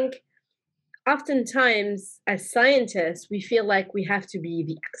I think oftentimes as scientists, we feel like we have to be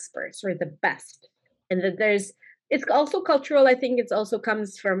the experts or the best, and that it's also cultural. I think it also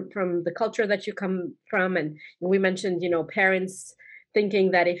comes from the culture that you come from. And we mentioned, parents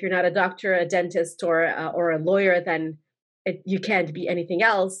thinking that if you're not a doctor, a dentist, or a lawyer, then you can't be anything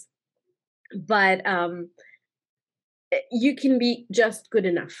else. But you can be just good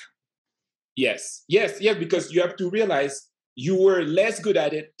enough. Yes, because you have to realize you were less good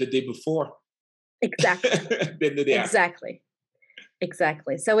at it the day before. Exactly. Than the day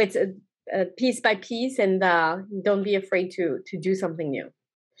Exactly. So it's a piece by piece, and don't be afraid to do something new.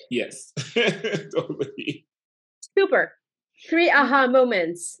 Yes, totally. Super. 3 aha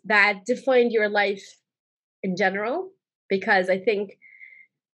moments that defined your life in general, because I think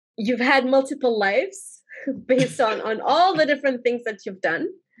you've had multiple lives based on all the different things that you've done.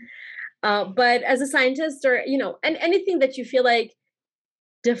 But as a scientist, or, and anything that you feel like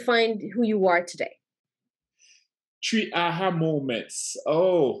defined who you are today. 3 aha moments.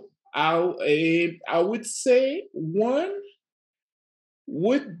 Oh, I would say one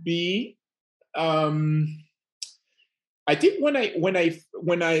would be, I think when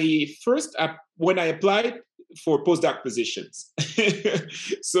I applied for postdoc positions.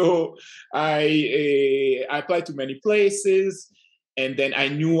 So I applied to many places, and then I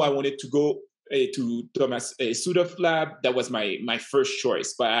knew I wanted to go to Thomas Sudoff lab. That was my first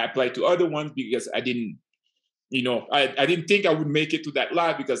choice, but I applied to other ones because I didn't, I didn't think I would make it to that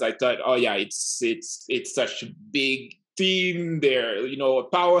lab, because I thought, oh yeah, it's such a big team there, a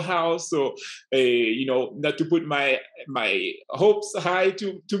powerhouse. So, not to put my hopes high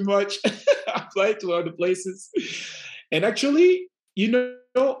too much, apply to other places. And actually,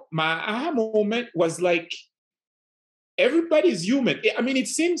 my aha moment was like, everybody's human. I mean, it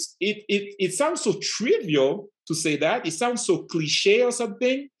sounds so trivial to say that. It sounds so cliche or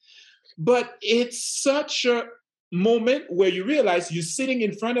something, but it's such a moment where you realize you're sitting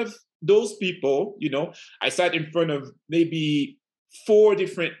in front of those people. I sat in front of maybe 4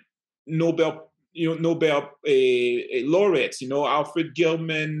 different Nobel laureates, Alfred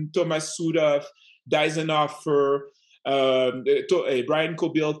Gilman, Thomas Sudoff, Deisenhofer, Brian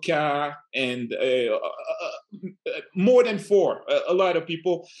Kobilka, and more than 4, a lot of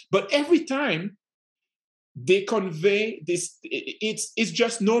people. But every time they convey this, it's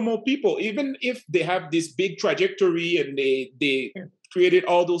just normal people, even if they have this big trajectory and they created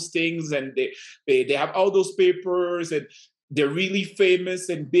all those things, and they have all those papers, and they're really famous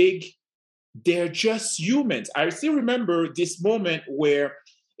and big. They're just humans. I still remember this moment where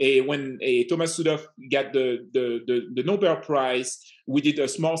when Thomas Sudoff got the Nobel Prize, we did a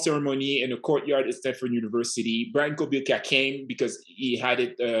small ceremony in a courtyard at Stanford University. Brian Kobilka came because he had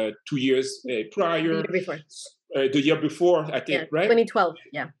it 2 years prior. The year before, I think, right? 2012,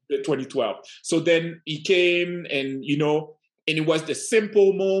 yeah. 2012. So then he came, and, and it was the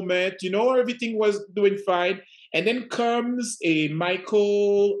simple moment, everything was doing fine. And then comes a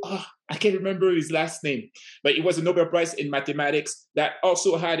Michael, I can't remember his last name, but it was a Nobel Prize in mathematics that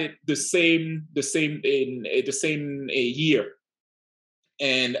also had it the same year,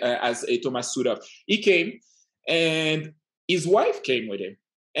 and as Thomas Sudoff. He came, and his wife came with him,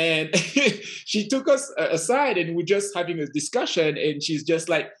 and she took us aside, and we're just having a discussion, and she's just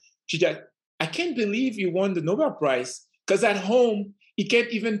like, I can't believe he won the Nobel Prize, because at home he can't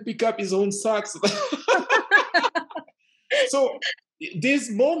even pick up his own socks. So these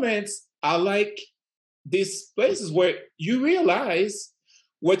moments are like these places where you realize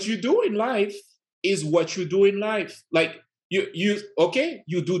what you do in life is what you do in life. Like you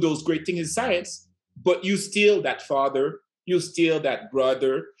do those great things in science, but you still that father, you still that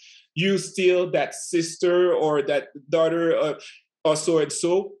brother, you still that sister or that daughter or so and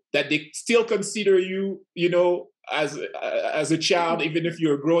so, that they still consider you, as a child, even if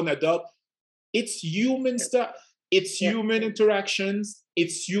you're a grown adult. It's human stuff. It's human interactions.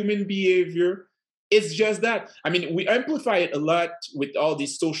 It's human behavior. It's just that. I mean, we amplify it a lot with all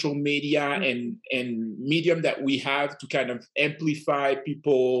this social media and medium that we have to kind of amplify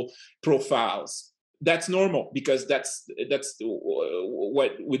people profiles. That's normal because that's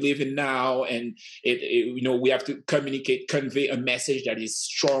what we live in now, and we have to convey a message that is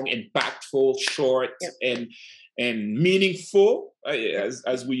strong, impactful, short, and meaningful,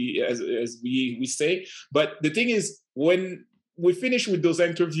 as we say. But the thing is, when we finish with those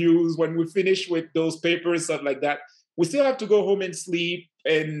interviews, when we finish with those papers, stuff like that, we still have to go home and sleep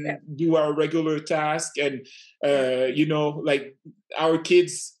and do our regular task, and like our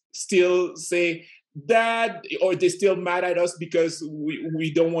kids still say, Dad, or they're still mad at us because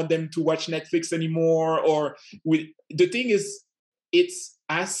we don't want them to watch Netflix anymore. Or the thing is, it's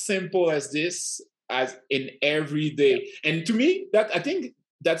as simple as this, as in every day. And to me, that I think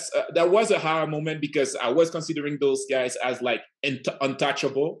that was a aha moment, because I was considering those guys as like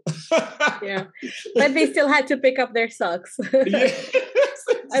untouchable. Yeah, but they still had to pick up their socks. Yes.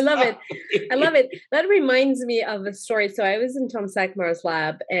 I love it. I love it. That reminds me of a story. So I was in Tom Sackmar's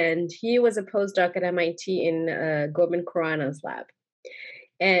lab, and he was a postdoc at MIT in Gobind Khorana's lab.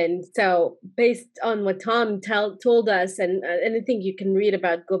 And so based on what Tom told us, and anything you can read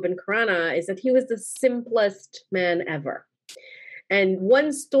about Gobind Khorana, is that he was the simplest man ever. And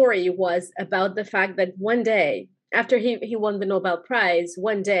one story was about the fact that one day, after he won the Nobel Prize,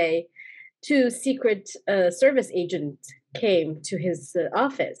 one day, 2 Secret Service agents came to his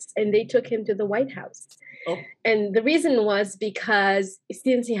office, and they took him to the White House. Oh. And the reason was because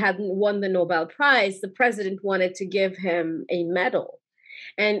since he hadn't won the Nobel Prize, the president wanted to give him a medal.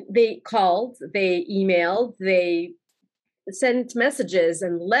 And they called, they emailed, they sent messages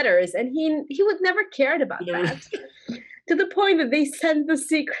and letters, and he would never cared about that. To the point that they sent the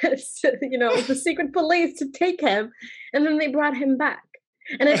secrets, the secret police to take him, and then they brought him back.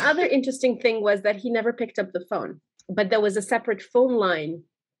 And another interesting thing was that he never picked up the phone, but there was a separate phone line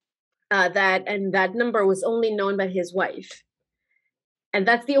that number was only known by his wife. And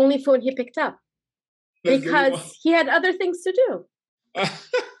that's the only phone he picked up because he had other things to do.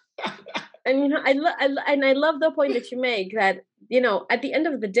 And, I love the point that you make that, at the end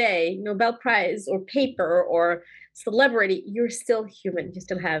of the day, Nobel Prize or paper or celebrity, you're still human. You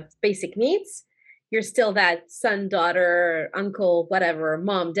still have basic needs. You're still that son, daughter, uncle, whatever,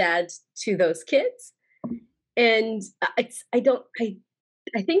 mom, dad to those kids. And I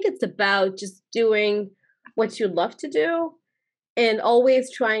think it's about just doing what you love to do and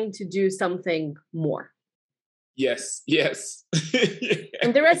always trying to do something more. Yes.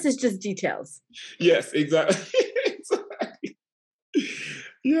 And the rest is just details. Yes, exactly.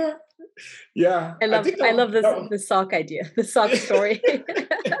 Yeah. I love the sock idea, the sock story.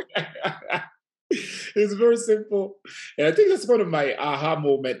 It's very simple. And I think that's one of my aha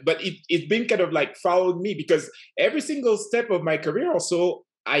moment. But it's been kind of like followed me, because every single step of my career also,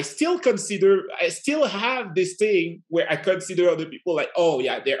 I still have this thing where I consider other people like, oh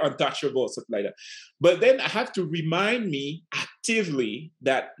yeah, they're untouchable, something like that. But then I have to remind me actively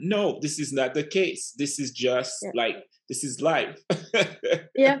that no, this is not the case. This is just this is life.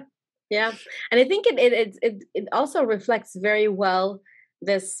 Yeah. And I think it also reflects very well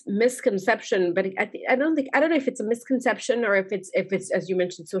this misconception, but I don't know if it's a misconception or if it's as you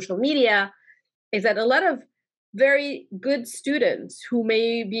mentioned, social media, is that a lot of very good students who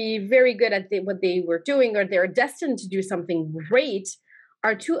may be very good at what they were doing, or they're destined to do something great,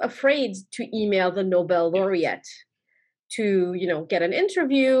 are too afraid to email the Nobel laureate to, get an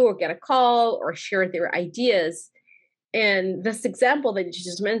interview or get a call or share their ideas. And this example that you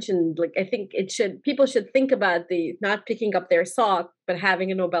just mentioned, like, I think people should think about the not picking up their sock, but having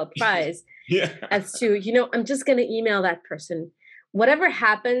a Nobel Prize as to, I'm just going to email that person. Whatever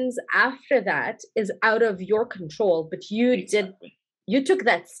happens after that is out of your control, but you took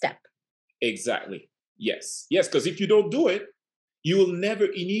that step. Exactly. Yes. Because if you don't do it, you will never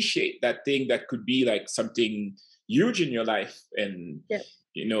initiate that thing that could be like something huge in your life. And,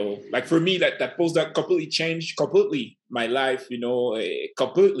 like for me, that postdoc completely changed my life,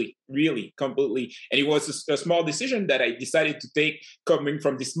 completely. And it was a small decision that I decided to take, coming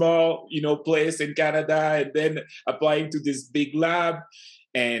from the small, place in Canada, and then applying to this big lab.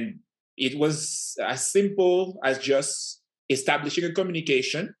 And it was as simple as just establishing a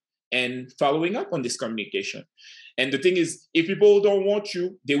communication and following up on this communication. And the thing is, if people don't want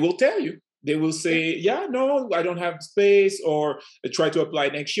you, they will tell you. They will say, no, I don't have space, or try to apply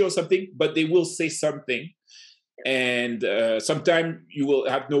next year or something, but they will say something. And sometimes you will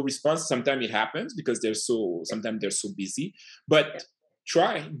have no response. Sometimes it happens because sometimes they're so busy. But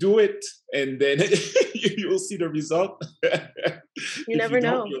try, do it, and then you'll see the result. You never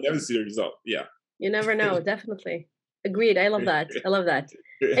know. You'll never see the result. Yeah. You never know. Definitely. Agreed. I love that. I love that.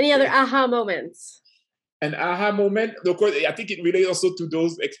 Any other aha moments? An aha moment, of course, I think it relates also to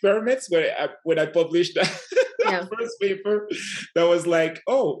those experiments when I published that first paper, that was like,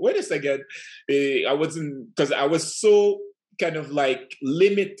 oh, wait a second. I wasn't, because I was so kind of like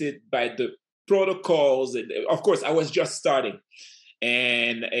limited by the protocols. And of course, I was just starting.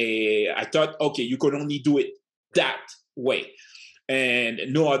 And I thought, okay, you could only do it that way and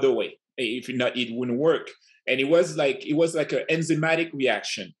no other way. If not, it wouldn't work. And it was like an enzymatic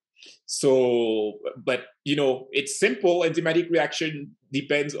reaction. So, but it's simple. Enzymatic reaction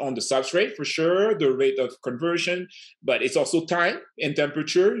depends on the substrate for sure, the rate of conversion, but it's also time and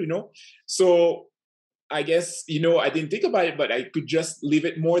temperature, So I guess, I didn't think about it, but I could just leave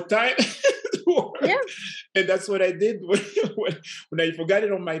it more time. Yeah. And that's what I did when I forgot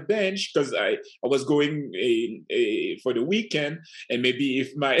it on my bench, because I was going for the weekend, and maybe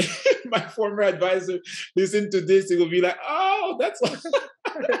if my former advisor listened to this, it will be like, oh, that's what.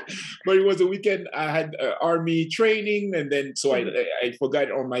 But it was a weekend. I had army training, and then so I forgot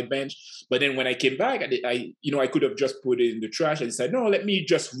it on my bench. But then when I came back, I could have just put it in the trash and said, no, let me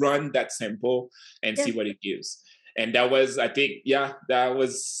just run that sample and see what it gives. And that was, I think, that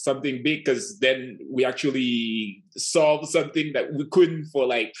was something big, because then we actually solved something that we couldn't for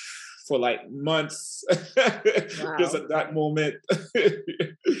months. Wow. Just at that moment.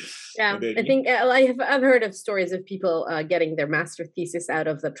 Yeah, then, I think I've heard of stories of people getting their master thesis out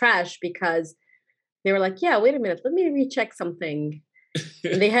of the trash because they were like, yeah, wait a minute, let me recheck something.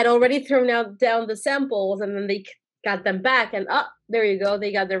 And they had already thrown down the samples, and then they got them back, and there you go,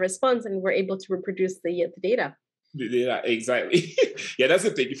 they got their response and were able to reproduce the data. Yeah, exactly. Yeah, that's the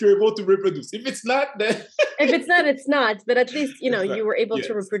thing. If you're able to reproduce, if it's not, then if it's not, it's not. But at least you were able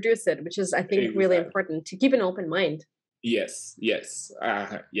to reproduce it, which is, I think, really important to keep an open mind. Yes. Yes.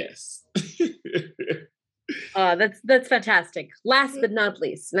 That's fantastic. Last but not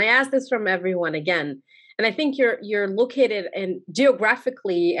least, and I ask this from everyone again, and I think you're located in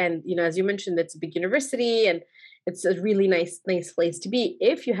geographically, and as you mentioned, it's a big university, and it's a really nice place to be.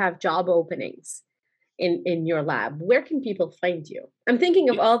 If you have job openings in your lab, where can people find you? I'm thinking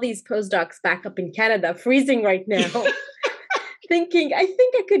of all these postdocs back up in Canada, freezing right now, thinking, I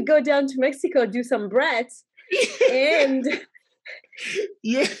think I could go down to Mexico, do some bread, and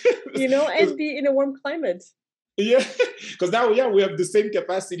and be in a warm climate. Yeah, because now, we have the same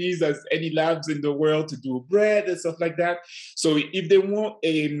capacities as any labs in the world to do bread and stuff like that. So if they want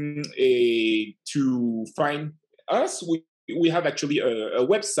to find us, we have actually a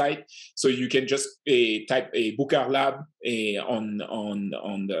website, so you can just type a Boucard Lab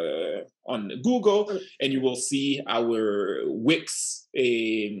on Google, and you will see our Wix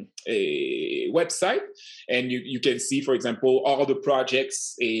website, and you can see, for example, all the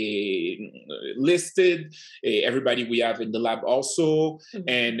projects listed, everybody we have in the lab also,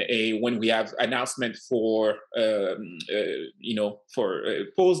 and when we have announcement for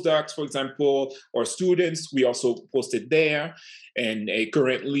postdocs, for example, or students, we also post it there. And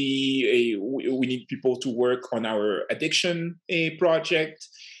currently we need people to work on our addiction project.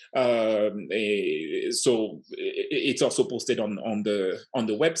 So it's also posted on the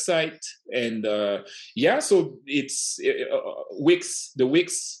website, and so it's Wix, the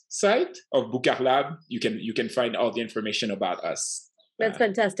Wix site of Boucard Lab. You can find all the information about us. That's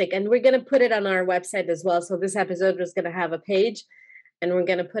fantastic, and we're going to put it on our website as well. So this episode is going to have a page, and we're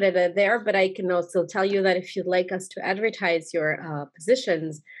going to put it there. But I can also tell you that if you'd like us to advertise your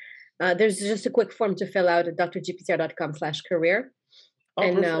positions, there's just a quick form to fill out at drgpcr.com/career.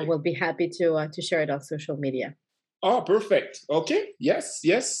 And we'll be happy to share it on social media. Oh, perfect. Okay. Yes.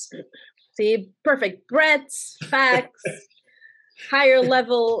 See, perfect. Brett's facts, higher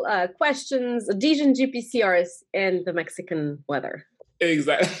level questions, Dijon GPCRs, and the Mexican weather.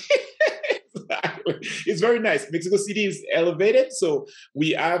 Exactly. It's very nice. Mexico City is elevated, so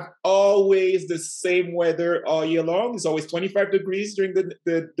we have always the same weather all year long. It's always 25 degrees during the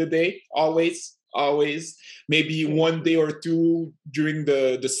day, always. Maybe one day or two during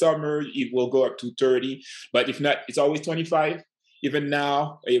the summer, it will go up to 30. But if not, it's always 25. Even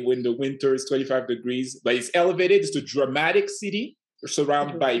now, when the winter is 25 degrees. But it's elevated. It's a dramatic city. We're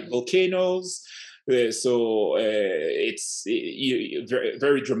surrounded by volcanoes. So it's a very,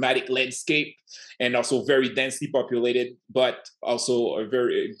 very dramatic landscape, and also very densely populated, but also a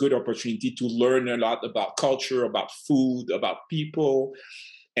very good opportunity to learn a lot about culture, about food, about people.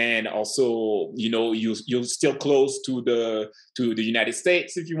 And also, you're still close to the United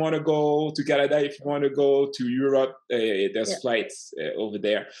States if you want to go, to Canada if you want to go, to Europe. There's flights over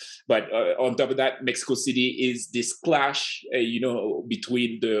there. But on top of that, Mexico City is this clash,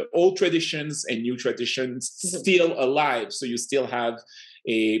 between the old traditions and new traditions still alive. So you still have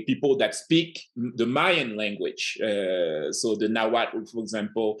people that speak the Mayan language, so the Nahuatl, for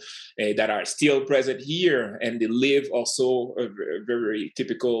example, that are still present here, and they live also a very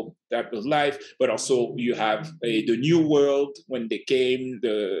typical type of life. But also you have the New World when they came,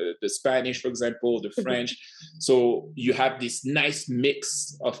 the Spanish, for example, the French. So you have this nice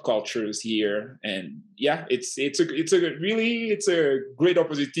mix of cultures here, and it's a great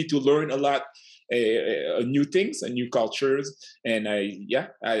opportunity to learn a lot. New things and new cultures, and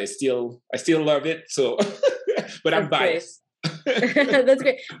I still love it. So, but I'm biased. That's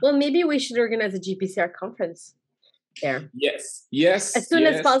great. Well, maybe we should organize a GPCR conference there. Yes. As soon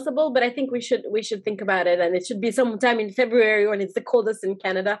as possible, but I think we should think about it, and it should be sometime in February when it's the coldest in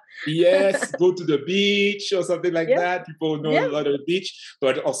Canada. Yes, go to the beach or something like that. People know a lot of the beach,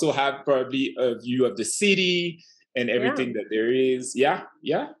 but also have probably a view of the city and everything that there is. Yeah.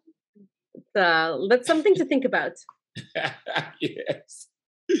 That's something to think about. Yes.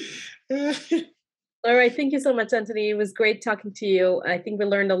 All right. Thank you so much, Anthony. It was great talking to you. I think we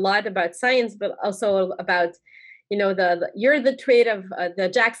learned a lot about science, but also about, you're the trade of the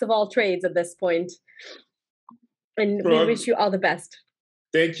jacks of all trades at this point. And we wish you all the best.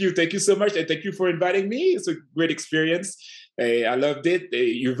 Thank you. Thank you so much. And thank you for inviting me. It's a great experience. I loved it.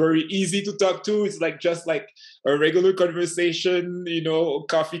 You're very easy to talk to. It's just like a regular conversation,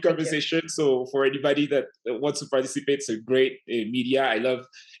 coffee conversation. So for anybody that wants to participate, it's a great media. I love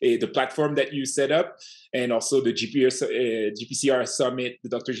the platform that you set up, and also the GPCR Summit, the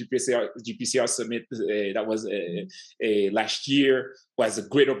Dr. GPCR Summit that was last year, was a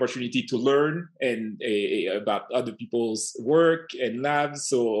great opportunity to learn and about other people's work and labs.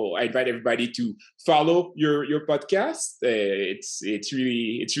 So I invite everybody to follow your podcast. It's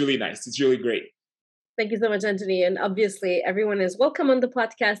really nice. It's really great. Thank you so much, Anthony. And obviously, everyone is welcome on the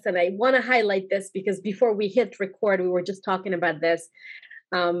podcast. And I want to highlight this because before we hit record, we were just talking about this.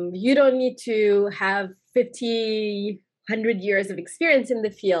 You don't need to have 50, 100 years of experience in the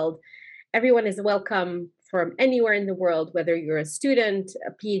field. Everyone is welcome from anywhere in the world, whether you're a student,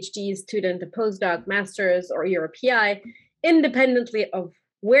 a PhD student, a postdoc, master's, or you're a PI, independently of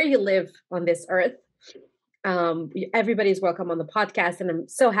where you live on this earth. Everybody's welcome on the podcast, and I'm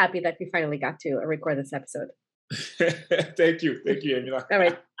so happy that we finally got to record this episode. Thank you, Emila. All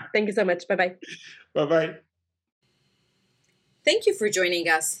right, thank you so much. Bye-bye. Bye-bye. Thank you for joining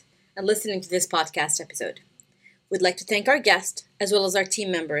us and listening to this podcast episode. We'd like to thank our guest, as well as our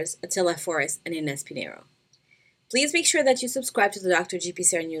team members, Attila Forrest and Ines Pinheiro. Please make sure that you subscribe to the Dr.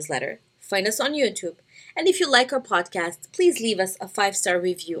 GPCR newsletter, find us on YouTube, and if you like our podcast, please leave us a 5-star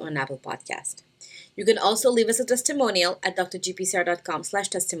review on Apple Podcast. You can also leave us a testimonial at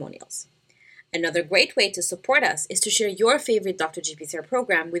drgpcr.com/testimonials. Another great way to support us is to share your favorite Dr. GPCR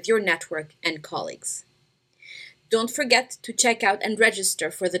program with your network and colleagues. Don't forget to check out and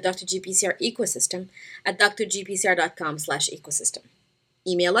register for the Dr. GPCR ecosystem at drgpcr.com/ecosystem.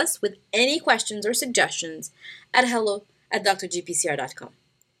 Email us with any questions or suggestions at hello@drgpcr.com.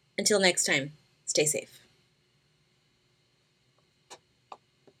 Until next time, stay safe.